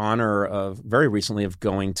had the honor very recently of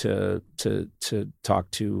going to talk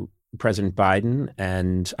to President Biden,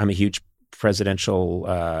 and I'm a huge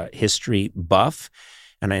presidential history buff,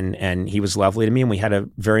 and he was lovely to me, and we had a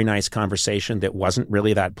very nice conversation that wasn't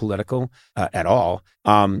really that political at all.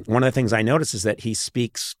 One of the things I noticed is that he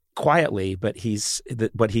speaks quietly, but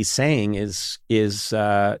what he's saying is was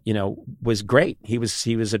great. It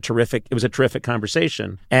was a terrific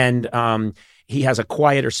conversation, and he has a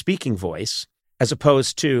quieter speaking voice as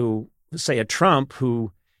opposed to, say, a Trump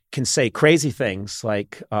who can say crazy things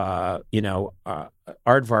like,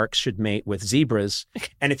 aardvarks should mate with zebras.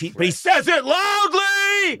 And but he says it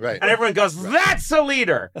loudly, right, and everyone goes, that's a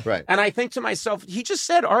leader. Right. And I think to myself, he just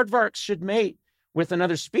said aardvarks should mate with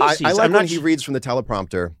another species. I like when he reads from the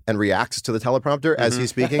teleprompter and reacts to the teleprompter as he's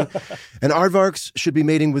speaking. And aardvarks should be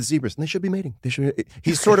mating with zebras. And they should be mating.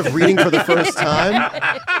 He's sort of reading for the first time.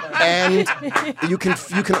 And you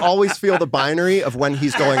can always feel the binary of when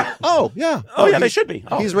he's going, they should be.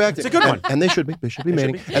 He's reacting. It's a good one. And they should be. They should be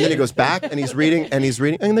mating. And then he goes back and he's reading, and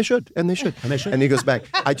they should. And he goes back.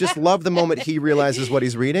 I just love the moment he realizes what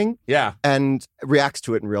he's reading. Yeah. And reacts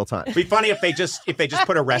to it in real time. It'd be funny if they just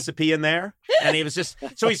put a recipe in there, and he was just,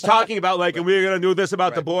 so he's talking about and we're going to do this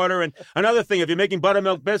about the border, and another thing, if you're making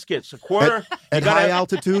buttermilk biscuits, a quarter. At high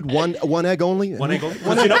altitude, one egg only. One egg only?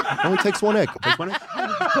 Only takes one egg.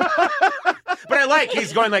 But I like,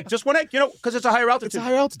 he's going just one egg, because it's a higher altitude. It's a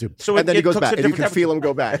higher altitude. So and then he goes back, and you can feel him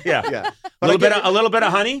go back. Yeah. A little bit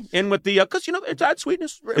of honey in with the, because, it adds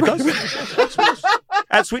sweetness. It does.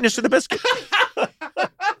 Adds sweetness to the biscuit.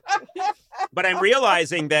 But I'm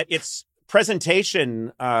realizing that it's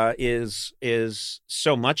presentation is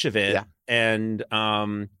so much of it, and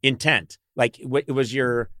intent. It was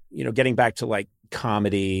your, getting back to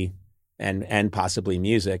comedy and possibly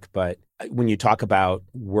music, but when you talk about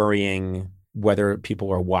worrying whether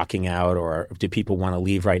people are walking out or do people want to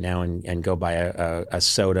leave right now and go buy a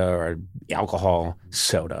soda or alcohol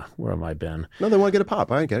soda? Where have I been? No, they want to get a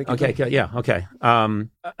pop. I get it. Okay.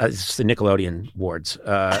 It's the Nickelodeon awards.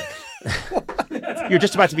 You're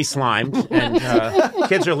just about to be slimed, and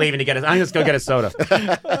kids are leaving to get I'm just going to get a soda.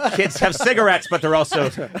 Kids have cigarettes, but they're also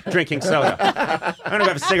drinking soda. I'm going to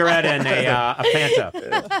have a cigarette and a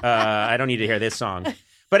Fanta. I don't need to hear this song.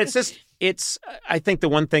 But I think the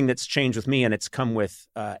one thing that's changed with me, and it's come with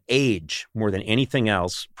age more than anything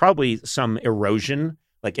else, probably some erosion,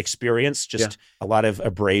 experience, just a lot of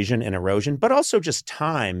abrasion and erosion, but also just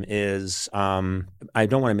time is, I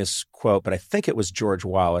don't want to misquote, but I think it was George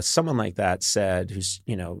Wallace, someone like that said, who's,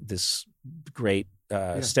 this great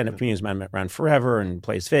stand-up comedian who's been around forever and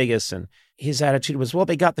plays Vegas, and his attitude was, well,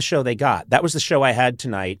 they got the show they got. That was the show I had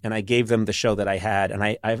tonight, and I gave them the show that I had. And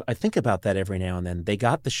I think about that every now and then. They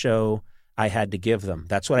got the show I had to give them.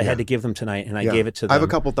 That's what I had to give them tonight, and I gave it to them. I have a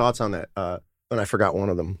couple thoughts on that, and I forgot one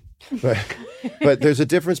of them. But there's a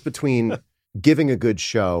difference between giving a good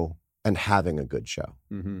show and having a good show.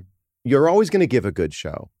 Mm-hmm. You're always going to give a good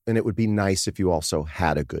show, and it would be nice if you also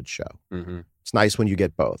had a good show. Mm-hmm. It's nice when you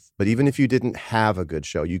get both. But even if you didn't have a good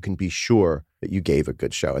show, you can be sure that you gave a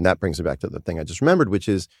good show. And that brings me back to the thing I just remembered, which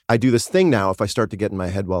is I do this thing now if I start to get in my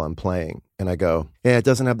head while I'm playing, and I go, it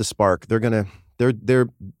doesn't have the spark. They're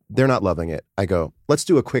not loving it. I go, let's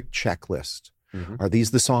do a quick checklist. Mm-hmm. Are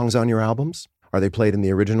these the songs on your albums? Are they played in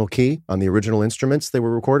the original key, on the original instruments they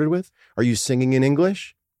were recorded with? Are you singing in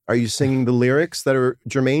English? Are you singing the lyrics that are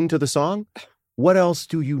germane to the song? What else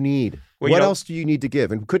do you need? What else do you need to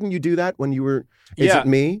give? And couldn't you do that when you were, is it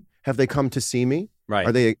me? Have they come to see me?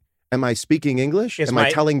 Right. Am I speaking English? Am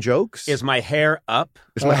I telling jokes? Is my hair up?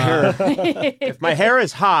 Is my hair? If my hair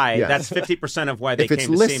is high, that's 50% of why they came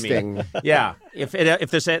to see me. Yeah. If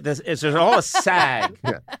there's all a sag.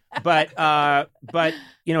 Yeah. But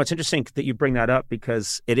it's interesting that you bring that up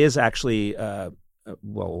because it is actually a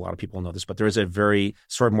lot of people know this, but there is a very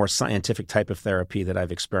sort of more scientific type of therapy that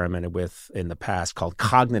I've experimented with in the past called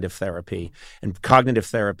cognitive therapy. And cognitive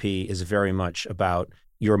therapy is very much about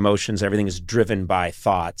your emotions, everything is driven by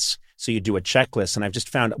thoughts. So you do a checklist. And I've just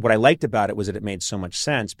found what I liked about it was that it made so much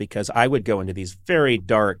sense because I would go into these very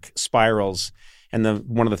dark spirals. And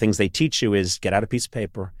one of the things they teach you is get out a piece of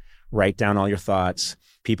paper, write down all your thoughts.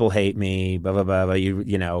 People hate me, blah, blah, blah,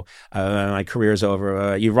 blah. My career's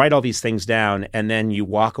over. You write all these things down and then you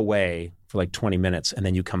walk away for like 20 minutes and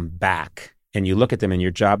then you come back and you look at them and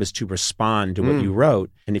your job is to respond to what you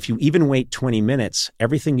wrote. And if you even wait 20 minutes,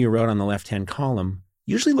 everything you wrote on the left-hand column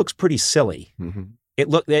usually looks pretty silly. Mm-hmm.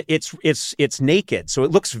 It's naked. So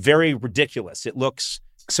it looks very ridiculous.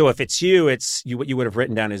 So if it's you, what you would have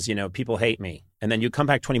written down is, people hate me. And then you come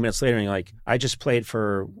back 20 minutes later and you're like, I just played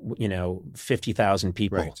for, 50,000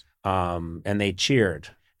 people. Right. And they cheered.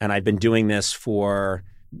 And I've been doing this for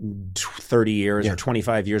 30 years or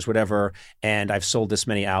 25 years, whatever. And I've sold this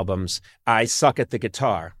many albums. I suck at the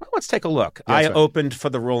guitar. Well, let's take a look. I opened for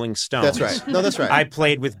the Rolling Stones. That's right. No, that's right. I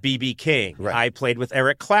played with B.B. King. Right. I played with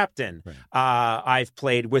Eric Clapton. Right. I've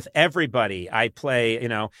played with everybody. I play,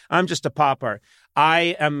 I'm just a pop art.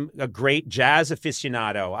 I am a great jazz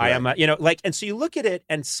aficionado. Right. I am and so you look at it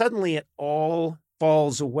and suddenly it all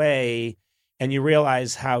falls away and you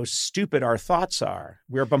realize how stupid our thoughts are.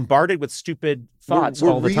 We're bombarded with stupid thoughts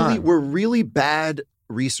all the time. We're really bad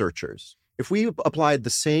researchers. If we applied the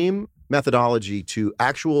same methodology to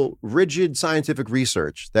actual rigid scientific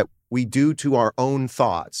research that we do to our own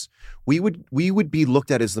thoughts, we would be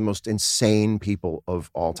looked at as the most insane people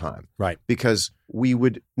of all time. Right. Because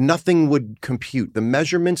nothing would compute. The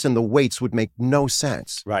measurements and the weights would make no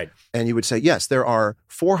sense. Right. And you would say, yes, there are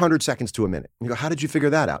 400 seconds to a minute. And you go, how did you figure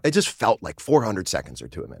that out? It just felt like 400 seconds or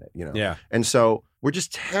to a minute, Yeah. And so we're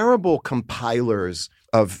just terrible compilers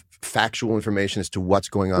of factual information as to what's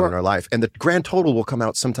going on in our life. And the grand total will come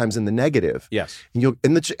out sometimes in the negative. Yes.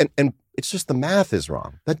 And it's just the math is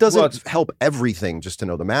wrong. That doesn't help everything just to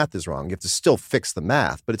know the math is wrong. You have to still fix the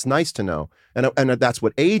math, but it's nice to know. And that's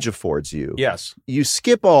what age affords you. Yes. You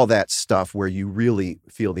skip all that stuff where you really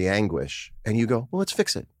feel the anguish and you go, well, let's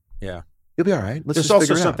fix it. Yeah. You'll be all right. There's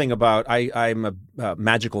also something about, I'm a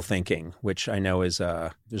magical thinking, which I know is,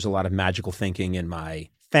 there's a lot of magical thinking in my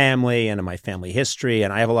family and in my family history.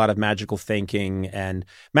 And I have a lot of magical thinking. And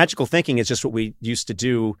magical thinking is just what we used to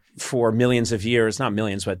do for millions of years, not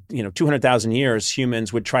millions, but 200,000 years,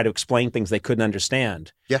 humans would try to explain things they couldn't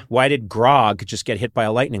understand. Yeah. Why did Grog just get hit by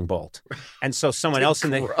a lightning bolt? And so someone else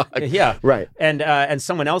in the yeah. Right. And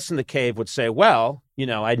someone else in the cave would say, well,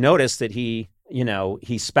 I noticed that he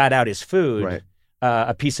spat out his food. Right.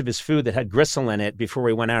 A piece of his food that had gristle in it before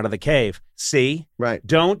we went out of the cave. See? Right.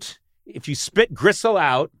 If you spit gristle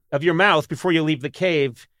out of your mouth before you leave the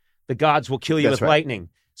cave, the gods will kill you with lightning.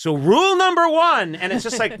 So rule number 1, and it's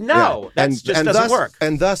just like, no, that just doesn't work.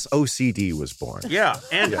 And thus OCD was born. Yeah,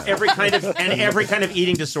 and every kind of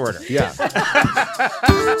eating disorder. Yeah.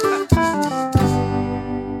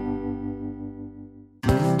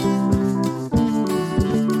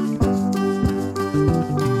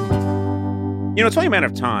 It's only a matter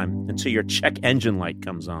of time until your check engine light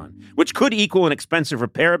comes on, which could equal an expensive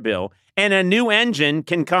repair bill, and a new engine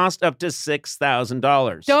can cost up to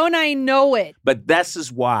 $6,000. Don't I know it? But this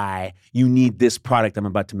is why you need this product I'm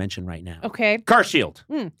about to mention right now. Okay. CarShield.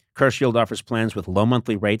 CarShield offers plans with low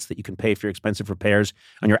monthly rates that you can pay for your expensive repairs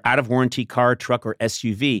on your out-of-warranty car, truck, or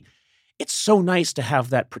SUV. It's so nice to have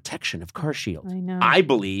that protection of CarShield. I know. I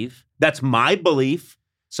believe. That's my belief.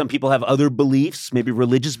 Some people have other beliefs, maybe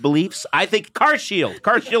religious beliefs. I think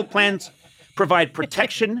CarShield plans provide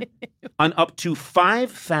protection on up to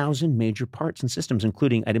 5,000 major parts and systems,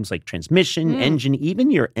 including items like transmission, engine,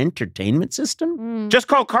 even your entertainment system. Just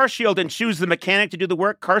call CarShield and choose the mechanic to do the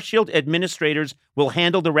work. CarShield administrators will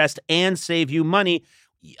handle the rest and save you money.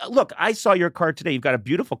 Look, I saw your car today. You've got a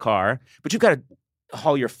beautiful car, but you've got to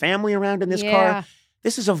haul your family around in this car.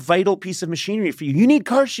 This is a vital piece of machinery for you. You need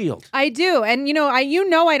CarShield. I do. And,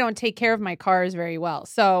 I don't take care of my cars very well.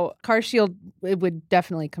 So CarShield, it would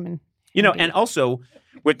definitely come in. And also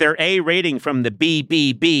with their A rating from the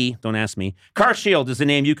BBB, don't ask me, CarShield is the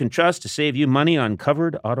name you can trust to save you money on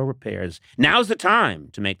covered auto repairs. Now's the time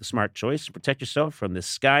to make the smart choice to protect yourself from the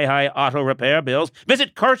sky-high auto repair bills.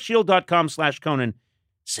 Visit carshield.com/Conan.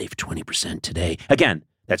 Save 20% today. Again,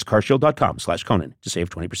 that's carshield.com/Conan to save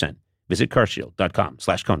 20%. Visit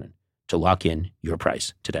carshield.com/Conan to lock in your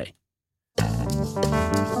price today.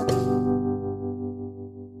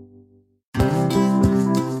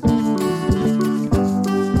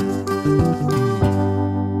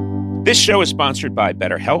 This show is sponsored by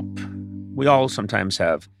BetterHelp. We all sometimes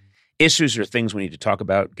have issues or things we need to talk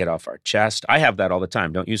about, get off our chest. I have that all the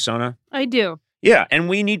time, don't you, Sona? I do. Yeah, and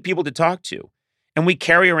we need people to talk to. And we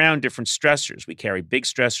carry around different stressors. We carry big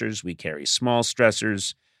stressors. We carry small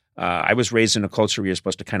stressors. I was raised in a culture where you're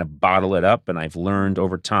supposed to kind of bottle it up, and I've learned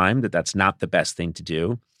over time that that's not the best thing to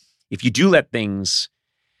do. If you do let things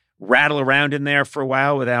rattle around in there for a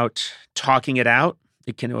while without talking it out,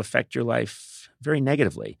 it can affect your life very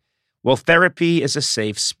negatively. Well, therapy is a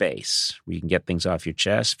safe space where you can get things off your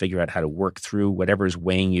chest, figure out how to work through whatever is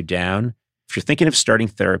weighing you down. If you're thinking of starting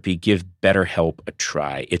therapy, give BetterHelp a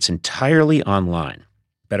try. It's entirely online.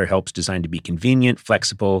 BetterHelp's designed to be convenient,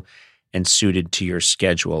 flexible, and suited to your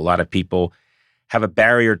schedule. A lot of people have a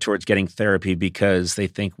barrier towards getting therapy because they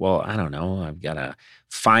think, well, I don't know, I've got to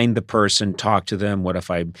find the person, talk to them. What if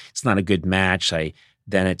it's not a good match?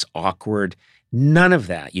 Then it's awkward. None of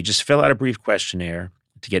that. You just fill out a brief questionnaire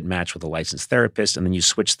to get matched with a licensed therapist, and then you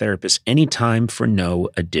switch therapists anytime for no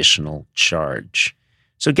additional charge.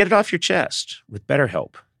 So get it off your chest with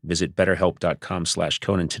BetterHelp. Visit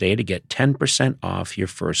BetterHelp.com/Conan today to get 10% off your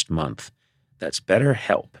first month. That's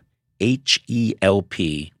BetterHelp,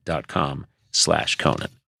 HELP.com/Conan.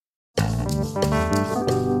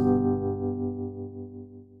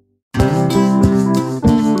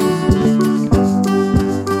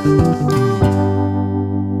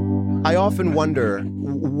 I often wonder,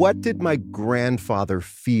 what did my grandfather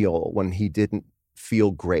feel when he didn't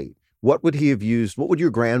feel great? What would he have used? What would your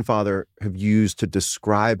grandfather have used to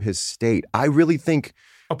describe his state? I really think...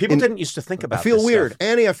 Oh, people didn't used to think about I feel this weird. stuff.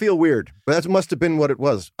 Annie, I feel weird. But that must have been what it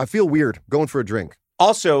was. I feel weird going for a drink.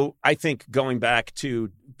 Also, I think going back to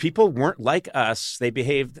people weren't like us. They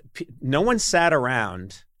behaved... No one sat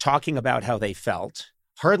around talking about how they felt.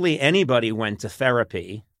 Hardly anybody went to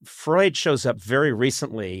therapy. Freud shows up very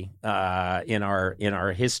recently in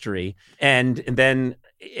our history, and then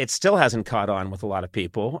it still hasn't caught on with a lot of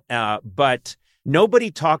people. But nobody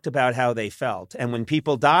talked about how they felt, and when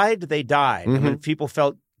people died, they died. Mm-hmm. And when people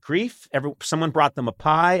felt grief, someone brought them a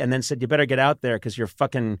pie and then said, "You better get out there because your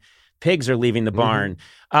fucking pigs are leaving the barn."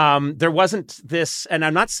 There wasn't this, and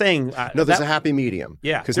I'm not saying no. There's a happy medium.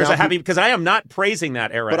 Yeah, there's a happy, because I am not praising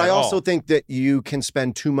that era. But I also all. think that you can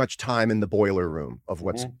spend too much time in the boiler room of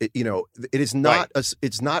what's it is not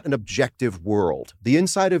it's not an objective world. The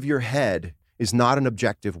inside of your head is not an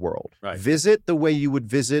objective world. Right. Visit the way you would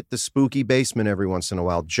visit the spooky basement every once in a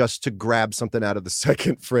while just to grab something out of the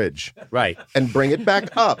second fridge. Right. And bring it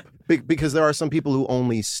back up. Because there are some people who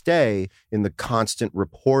only stay in the constant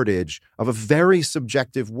reportage of a very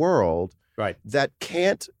subjective world that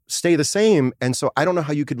can't stay the same. And so I don't know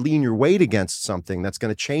how you could lean your weight against something that's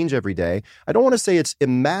going to change every day. I don't want to say it's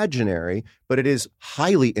imaginary, but it is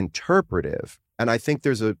highly interpretive. And I think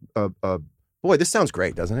there's boy, this sounds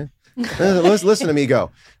great, doesn't it? Listen to me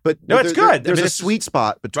go. But no, it's good. There's a sweet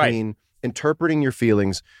spot between interpreting your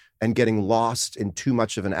feelings and getting lost in too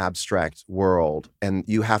much of an abstract world. And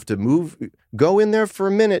you have to go in there for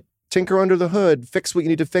a minute, tinker under the hood, fix what you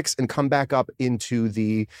need to fix, and come back up into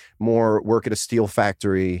the more work at a steel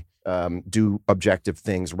factory, do objective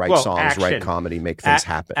things, write songs, action. Write comedy, make things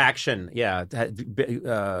happen. Action, yeah.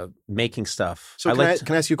 Making stuff. So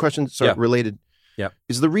can I ask you a question related? Yeah.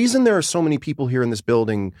 Is the reason there are so many people here in this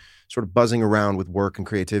building sort of buzzing around with work and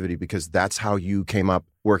creativity because that's how you came up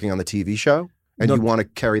working on the TV show? And you want to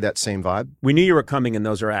carry that same vibe? We knew you were coming, and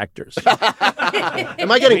those are actors.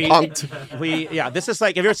 Am I getting punked? This is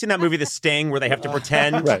like, have you ever seen that movie The Sting where they have to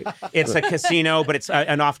pretend it's a casino, but it's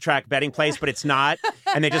an off-track betting place, but it's not,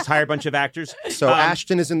 and they just hire a bunch of actors? So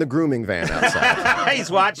Ashton is in the grooming van outside. He's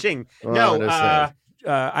watching.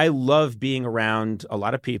 I love being around a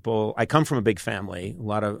lot of people. I come from a big family, a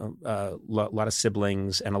lot of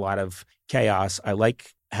siblings, and a lot of chaos. I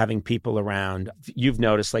like having people around. You've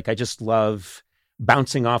noticed, I just love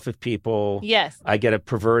bouncing off of people. Yes. I get a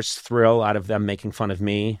perverse thrill out of them making fun of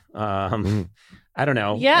me. I don't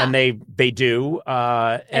know. Yeah. And they do.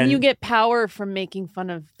 And you get power from making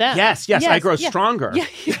fun of them. Yes. I grow stronger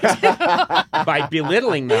by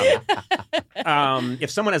belittling them.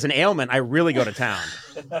 If someone has an ailment, I really go to town.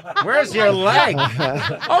 Where's your leg?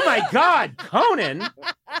 Oh my God, Conan.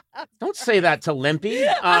 Don't say that to Limpy.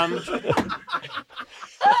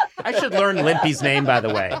 I should learn Limpy's name, by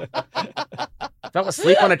the way. Fell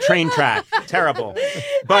asleep on a train track. Terrible.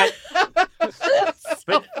 But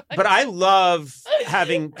I love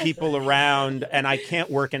having people around, and I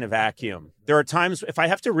can't work in a vacuum. There are times if I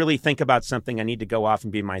have to really think about something, I need to go off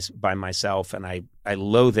and be by myself, and I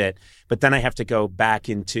loathe it. But then I have to go back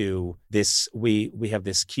into this. We have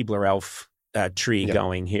this Keebler-Elf tree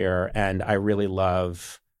going here, and I really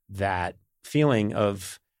love that feeling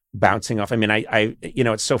of bouncing off. I mean, I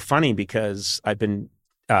it's so funny because I've been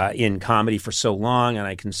in comedy for so long, and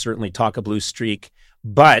I can certainly talk a blue streak,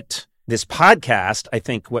 but this podcast, I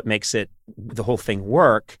think what makes the whole thing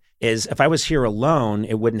work is if I was here alone,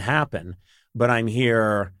 it wouldn't happen. But I'm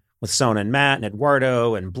here with Sona and Matt and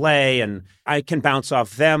Eduardo and Blay, and I can bounce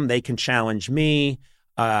off them. They can challenge me.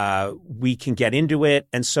 We can get into it.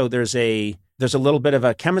 And so there's a little bit of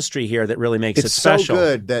a chemistry here that really makes it special. It's so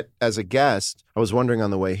good that as a guest, I was wondering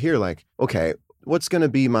on the way here, like, okay, what's going to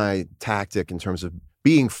be my tactic in terms of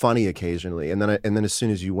being funny occasionally? And then as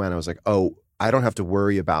soon as you went, I was like, oh, I don't have to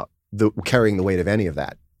worry about carrying the weight of any of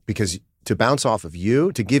that, because to bounce off of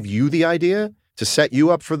you, to give you the idea, to set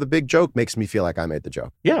you up for the big joke makes me feel like I made the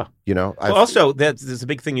joke. Yeah. You know? Well, also, there's a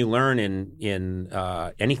big thing you learn in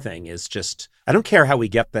anything is just, I don't care how we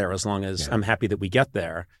get there as long as I'm happy that we get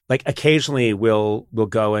there. Like occasionally we'll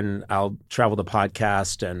go and I'll travel the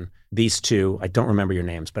podcast and these two, I don't remember your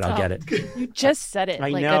names, but I'll get it. You just said it. I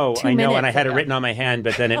know. And I had it written on my hand,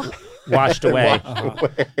 but then it washed away.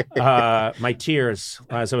 My tears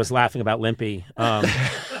as I was laughing about Limpy.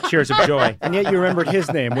 Tears of joy. And yet you remembered his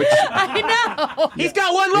name, which... I know. He's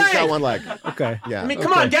got one leg. He's got one leg. Okay. Yeah. I mean,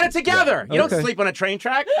 come on, get it together. Yeah. You don't sleep on a train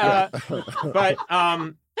track. But...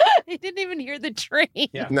 I didn't even hear the train.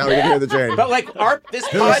 Yeah. Now we can hear the train. But like this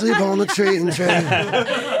pod... sleep on the train.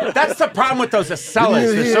 That's the problem with those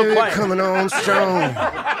Acellas. They're so quiet. Coming on strong.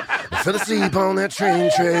 I fell asleep on that train.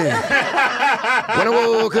 When I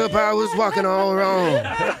woke up, I was walking all wrong.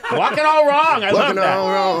 Walking all wrong. I love that. Walking all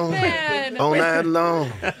wrong. Man. All night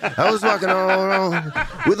long. I was walking all wrong.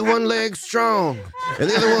 With one leg strong. And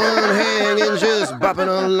the other one hanging, just bopping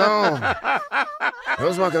along. I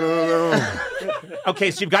was walking along.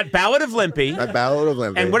 Okay, so you've got Ballad of Limpy. Ballad of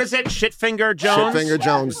Limpy. And what is it? Shitfinger Jones? Shitfinger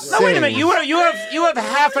Jones. No, wait a minute. You have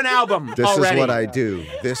half an album This already. is what I do.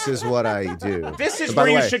 This is what I do. This is and by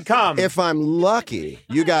where the you way, should come. If I'm lucky,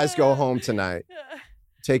 you guys go home tonight,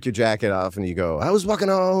 take your jacket off, and you go, I was walking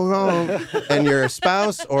all wrong. And your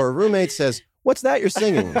spouse or roommate says, what's that you're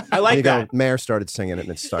singing? I like and you that. Go, Mayor started singing it, and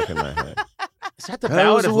it's stuck in my head. Is that the I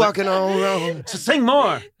Ballad was of walking all wrong. So sing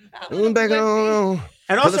more. Back on.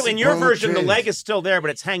 And also, in your version, the leg is still there, but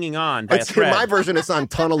it's hanging on by a thread. In my version, it's on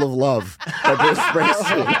Tunnel of Love by Bruce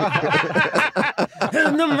Springsteen.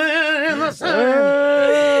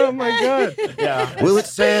 Oh, my God. Yeah. Well,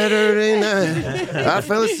 it's Saturday night. I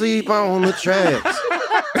fell asleep on the tracks.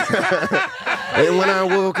 And when I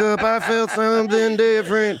woke up, I felt something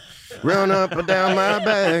different run up and down my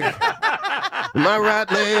back. My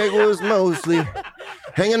right leg was mostly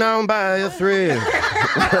hanging on by a thread.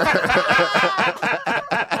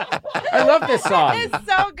 I love this song. It's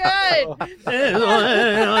so good.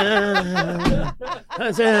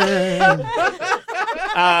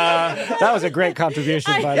 That was a great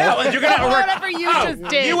contribution, by the way. Well, you're gonna work. Whatever you just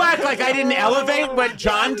did. You act like I didn't elevate what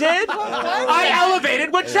John did. I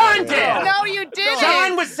elevated what John did. No, you didn't.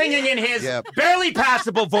 John was singing in his barely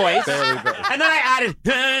passable voice, and then I added,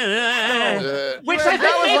 which I think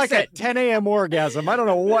That was makes like it. a 10 a.m. orgasm. I don't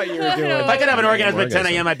know what you were doing. If I could have an orgasm at 10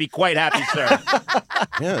 a.m., I'd be quite happy, sir.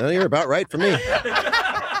 Yeah, you're about right for me.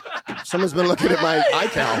 Someone's been looking at my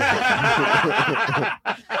iCal.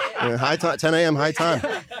 High time, 10 a.m. high time.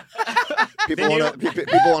 People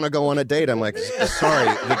want to go on a date. I'm like, sorry.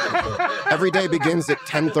 Every day begins at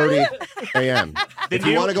 10:30 a.m. If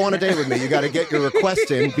you want to go on a date with me, you got to get your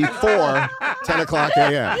request in before 10 o'clock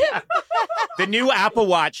a.m. The new Apple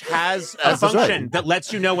Watch has a function that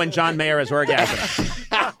lets you know when John Mayer has orgasm.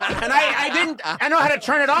 And I know how to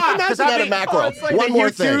turn it off. Imagine that a macro. It's like One the more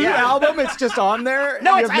U2 thing. album, it's just on there.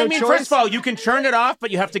 No, you have choice? first of all, you can turn it off,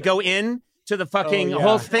 but you have to go in to the fucking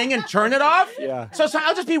whole thing and turn it off. Yeah. So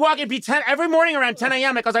I'll just be walking, every morning around 10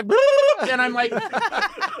 a.m. It goes like, and I'm like,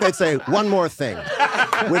 They'd say, one more thing.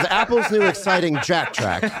 With Apple's new exciting Jack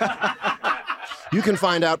Track, you can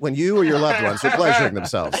find out when you or your loved ones are pleasuring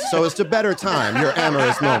themselves so as to better time your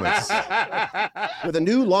amorous moments. With a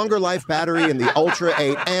new longer life battery in the Ultra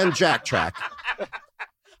 8 and Jack Track.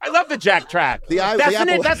 I love the Jack Track.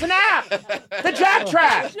 That's an app. The Jack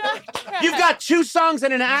Track. You've got 2 songs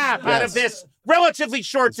and an app out of this relatively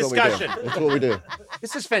short discussion. That's what we do.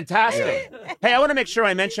 This is fantastic. Yeah. Hey, I want to make sure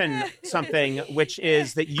I mention something, which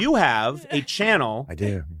is that you have a channel. I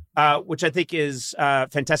do. Which I think is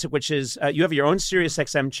fantastic, which is you have your own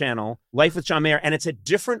SiriusXM channel, Life with John Mayer, and it's a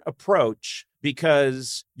different approach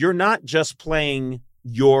because you're not just playing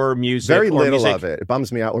your music. Very little of it. It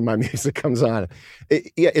bums me out when my music comes on.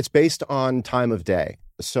 It's based on time of day.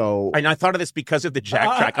 So and I thought of this because of the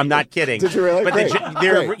Jack Track. I'm not kidding. Did you really? But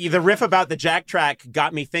Great. the riff about the Jack Track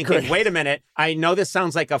got me thinking, Great. Wait a minute. I know this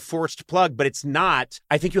sounds like a forced plug, but it's not.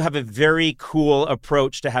 I think you have a very cool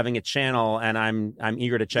approach to having a channel, and I'm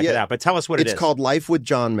eager to check it out. But tell us what it is. It's called Life with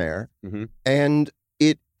John Mayer. Mm-hmm. And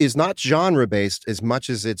it is not genre based as much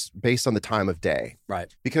as it's based on the time of day.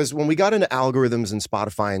 Right. Because when we got into algorithms and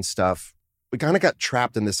Spotify and stuff, we kind of got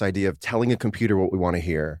trapped in this idea of telling a computer what we want to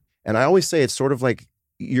hear. And I always say it's sort of like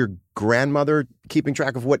your grandmother keeping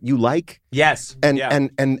track of what you like. Yes. And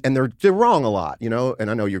they're wrong a lot, you know?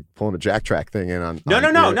 And I know you're pulling a Jack Track thing in on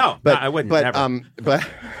No. But I wouldn't. But never. but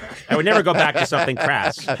I would never go back to something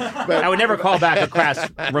crass. I would never call back a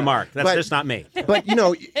crass remark. That's just not me. But you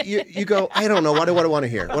know, you go, I don't know, what do I want to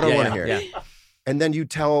hear? What do I want to hear? Yeah. And then you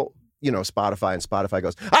tell, you know, Spotify, and Spotify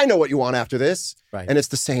goes, I know what you want after this. Right. And it's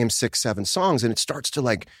the same 6-7 songs. And it starts to,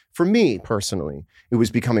 like, for me personally, it was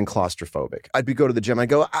becoming claustrophobic. I'd go to the gym. I'd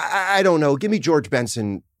go, I don't know. Give me George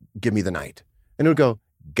Benson. Give me The Night. And it would go,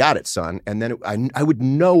 got it, son. And then I would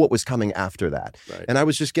know what was coming after that. Right. And I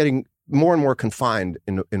was just getting more and more confined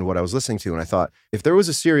in what I was listening to. And I thought, if there was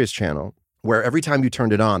a Sirius channel where every time you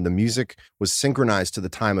turned it on, the music was synchronized to the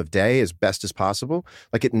time of day as best as possible.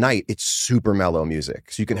 Like at night, it's super mellow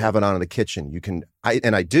music. So you can have it on in the kitchen.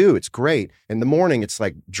 I do, it's great. In the morning, it's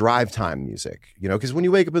like drive time music, you know, because when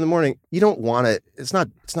you wake up in the morning, you don't want to, it's not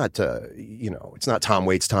Tom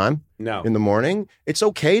Waits time. No. In the morning. It's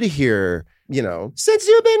okay to hear, you know, Since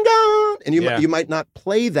You've Been Gone. And you might not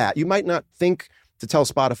play that. You might not think to tell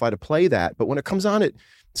Spotify to play that. But when it comes on at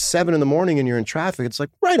 7 a.m. and you're in traffic, it's like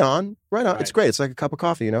right on. Right. It's great. It's like a cup of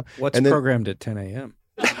coffee, you know. What's programmed at 10 a.m.?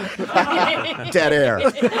 Dead air.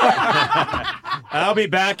 I'll be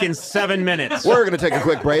back in 7 minutes. We're going to take a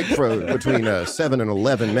quick break for between 7 and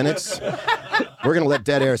 11 minutes. We're going to let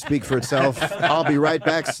Dead Air speak for itself. I'll be right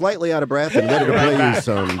back, slightly out of breath and ready to play you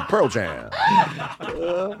some Pearl Jam.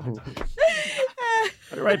 I'll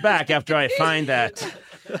be right back after I find that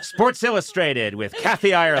Sports Illustrated with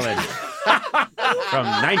Kathy Ireland from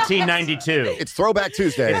 1992. It's Throwback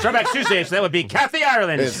Tuesday. It's Throwback Tuesday, so that would be Kathy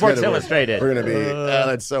Ireland, Sports Illustrated. We're going to be,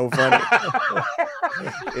 that's so funny.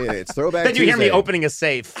 It's Throwback Tuesday. Then you hear me opening a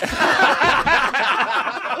safe. I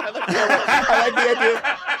like the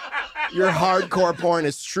idea. Your hardcore porn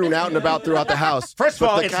is strewn out and about throughout the house. First of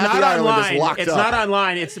all, it's not online. It's not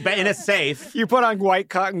online. It's in a safe. You put on white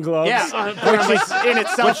cotton gloves, which is in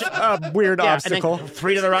itself a weird obstacle. And then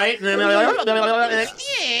 3 to the right, and then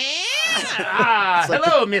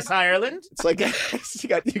hello, Miss Ireland. It's like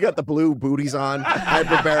you got the blue booties on,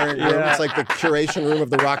 hyperbaric room. It's like the curation room of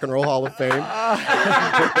the Rock and Roll Hall of Fame.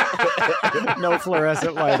 No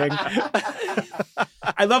fluorescent lighting.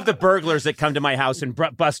 I love the burglars that come to my house and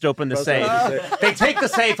bust open the safe. They take the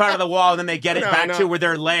safe out of the wall and then they get it back to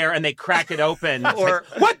their lair and they crack it open. Or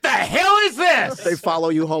like, what the hell is this? They follow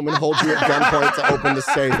you home and hold you at gunpoint to open the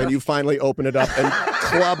safe, and you finally open it up, and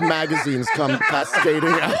club magazines come cascading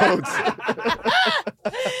out.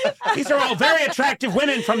 These are all very attractive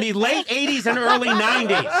women from the late 80s and early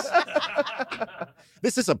 90s.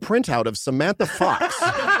 This is a printout of Samantha Fox.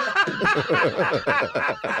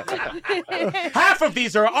 Half of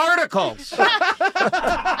these are articles.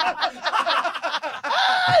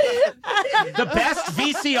 The best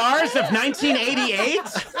VCRs of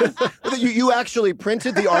 1988? You actually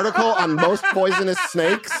printed the article on most poisonous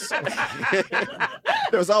snakes?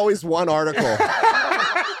 There's always one article.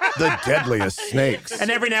 The deadliest snakes.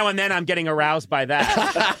 And every now and then I'm getting aroused by that.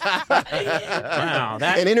 Wow,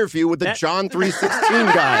 an interview with the John 316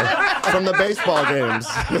 guy from the baseball games.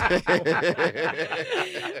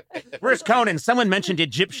 Where's Conan? Someone mentioned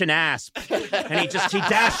Egyptian asp, and he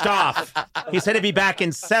dashed off. He said he'd be back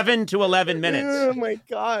in 7 to 11 minutes. Oh my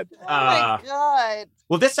God.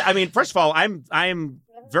 Well, first of all, I'm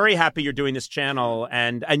very happy you're doing this channel,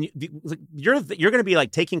 and you're going to be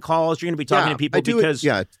like taking calls. You're going to be talking to people because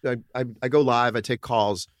I go live. I take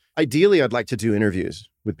calls. Ideally, I'd like to do interviews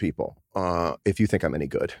with people. If you think I'm any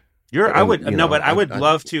good, I would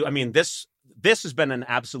love to. I mean, this has been an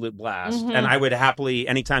absolute blast, and I would happily,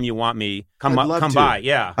 anytime you want me, come by.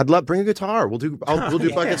 Yeah, I'd love bring a guitar. We'll do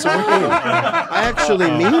buckets of rain. I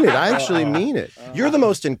actually mean it. You're the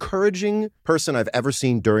most encouraging person I've ever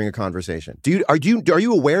seen during a conversation. Are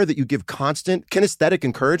you aware that you give constant kinesthetic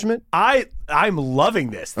encouragement? I'm loving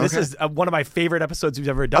this. This is one of my favorite episodes we've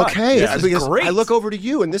ever done. Okay, this is great. I look over to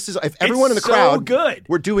you, and this is if everyone in the crowd. Good.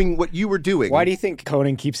 We're doing what you were doing. Why do you think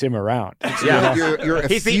Conan keeps him around? You're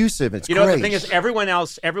effusive. It's great. The thing is, everyone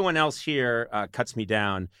else here cuts me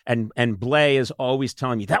down, and Blay is always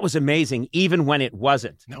telling me that was amazing, even when it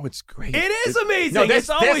wasn't. No, it's great. It is amazing. No, it's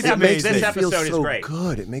always amazing. This episode is great.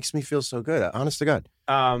 Good. It makes me feel so good. Honest to God.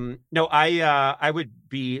 I would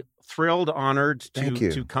be thrilled, honored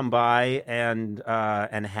to come by and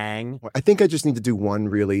hang. I think I just need to do one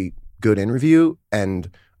really good interview and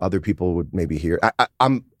other people would maybe hear.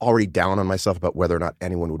 I'm already down on myself about whether or not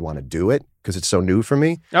anyone would want to do it because it's so new for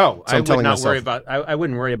me. Oh, so I would not worry about. I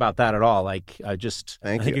wouldn't worry about that at all. Like, I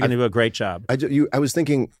think you're going to do a great job. I was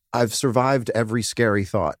thinking, I've survived every scary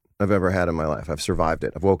thought I've ever had in my life. I've survived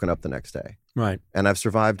it. I've woken up the next day. Right. And I've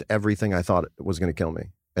survived everything I thought was going to kill me.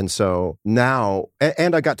 And so now,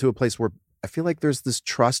 and I got to a place where I feel like there's this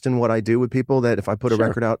trust in what I do with people that if I put a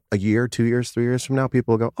record out a year, 2 years, 3 years from now,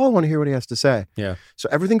 people will go, oh, I want to hear what he has to say. Yeah. So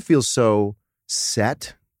everything feels so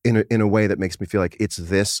set in a way that makes me feel like it's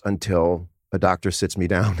this until a doctor sits me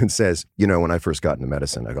down and says, when I first got into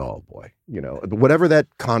medicine, I go, oh boy, whatever that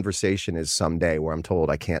conversation is someday where I'm told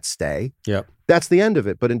I can't stay. Yeah. That's the end of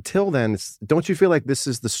it. But until then, don't you feel like this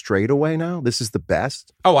is the straightaway now? This is the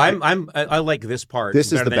best? Oh, I like this part. This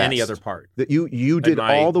better is the than best. any other part. That you did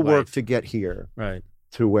all the work to get here. Right.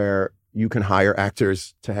 To where you can hire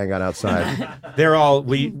actors to hang out outside.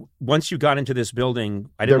 Once you got into this building,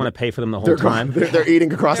 I didn't want to pay for them the whole time. They're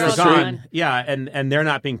eating across the street. Gone. Yeah, and they're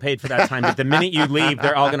not being paid for that time. But the minute you leave,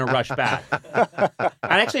 they're all going to rush back.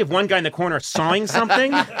 I actually have one guy in the corner sawing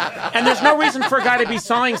something, and there's no reason for a guy to be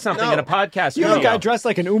sawing something in a podcast You studio. have a guy dressed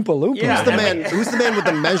like an Oompa Loompa. Yeah. Who's the man with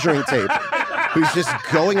the measuring tape? Who's just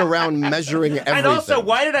going around measuring everything. And also,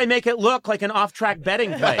 why did I make it look like an off-track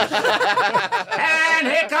betting place? And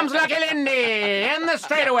here comes Lucky Lindy in the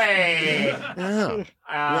straightaway. Yeah.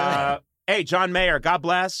 Hey, John Mayer, God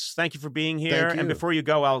bless. Thank you for being here. Thank you. And before you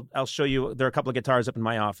go, I'll show you. There are a couple of guitars up in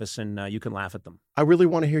my office, and you can laugh at them. I really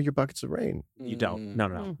want to hear your Buckets of Rain. You don't.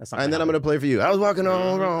 No. That's not. And then I'm going to play for you. I was walking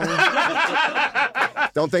all wrong.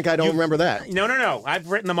 Don't think I don't remember that. No. I've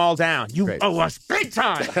written them all down. You Great. owe us big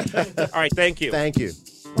time. All right, thank you. Thank you.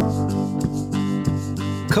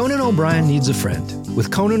 Conan O'Brien Needs a Friend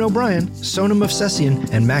with Conan O'Brien, Sonam Movsesian,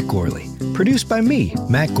 and Matt Gorley. Produced by me,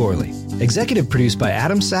 Matt Gorley. Executive produced by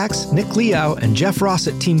Adam Sachs, Nick Liao, and Jeff Ross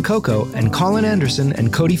at Team Coco, and Colin Anderson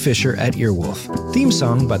and Cody Fisher at Earwolf. Theme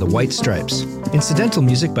song by the White Stripes. Incidental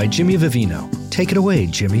music by Jimmy Vivino. Take it away,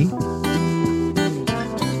 Jimmy.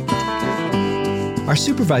 Our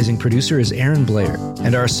supervising producer is Aaron Blair,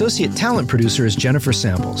 and our associate talent producer is Jennifer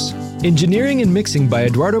Samples. Engineering and mixing by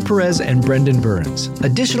Eduardo Perez and Brendan Burns.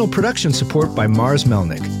 Additional production support by Mars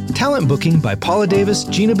Melnick. Talent booking by Paula Davis,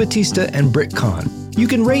 Gina Batista, and Britt Kahn. You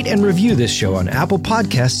can rate and review this show on Apple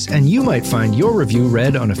Podcasts, and you might find your review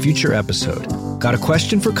read on a future episode. Got a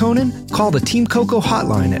question for Conan? Call the Team Coco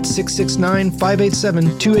hotline at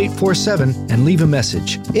 669-587-2847 and leave a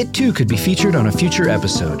message. It too could be featured on a future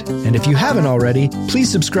episode. And if you haven't already, please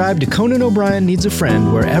subscribe to Conan O'Brien Needs a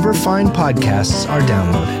Friend wherever fine podcasts are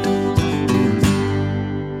downloaded.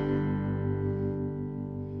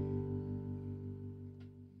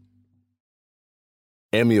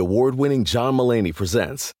 Emmy award-winning John Mulaney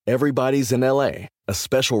presents Everybody's in L.A., a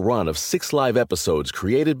special run of 6 live episodes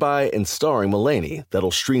created by and starring Mulaney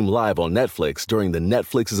that'll stream live on Netflix during the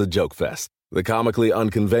Netflix is a Joke Fest. The comically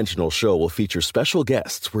unconventional show will feature special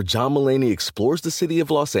guests where John Mulaney explores the city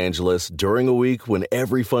of Los Angeles during a week when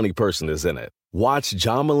every funny person is in it. Watch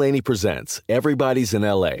John Mulaney Presents Everybody's in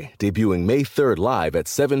L.A., debuting May 3rd live at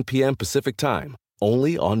 7 p.m. Pacific Time,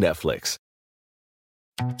 only on Netflix.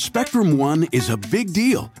 Spectrum One is a big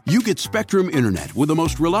deal. You get Spectrum Internet with the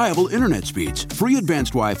most reliable internet speeds, free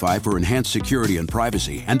advanced Wi-Fi for enhanced security and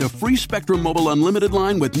privacy, and a free Spectrum Mobile Unlimited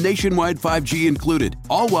line with nationwide 5G included,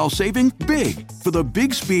 all while saving big. For the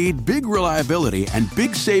big speed, big reliability, and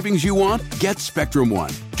big savings you want, get Spectrum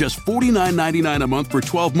One. Just $49.99 a month for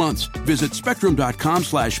 12 months. Visit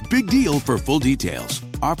spectrum.com/big deal for full details.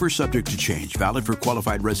 Offer subject to change. Valid for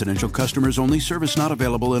qualified residential customers only. Service not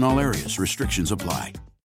available in all areas. Restrictions apply.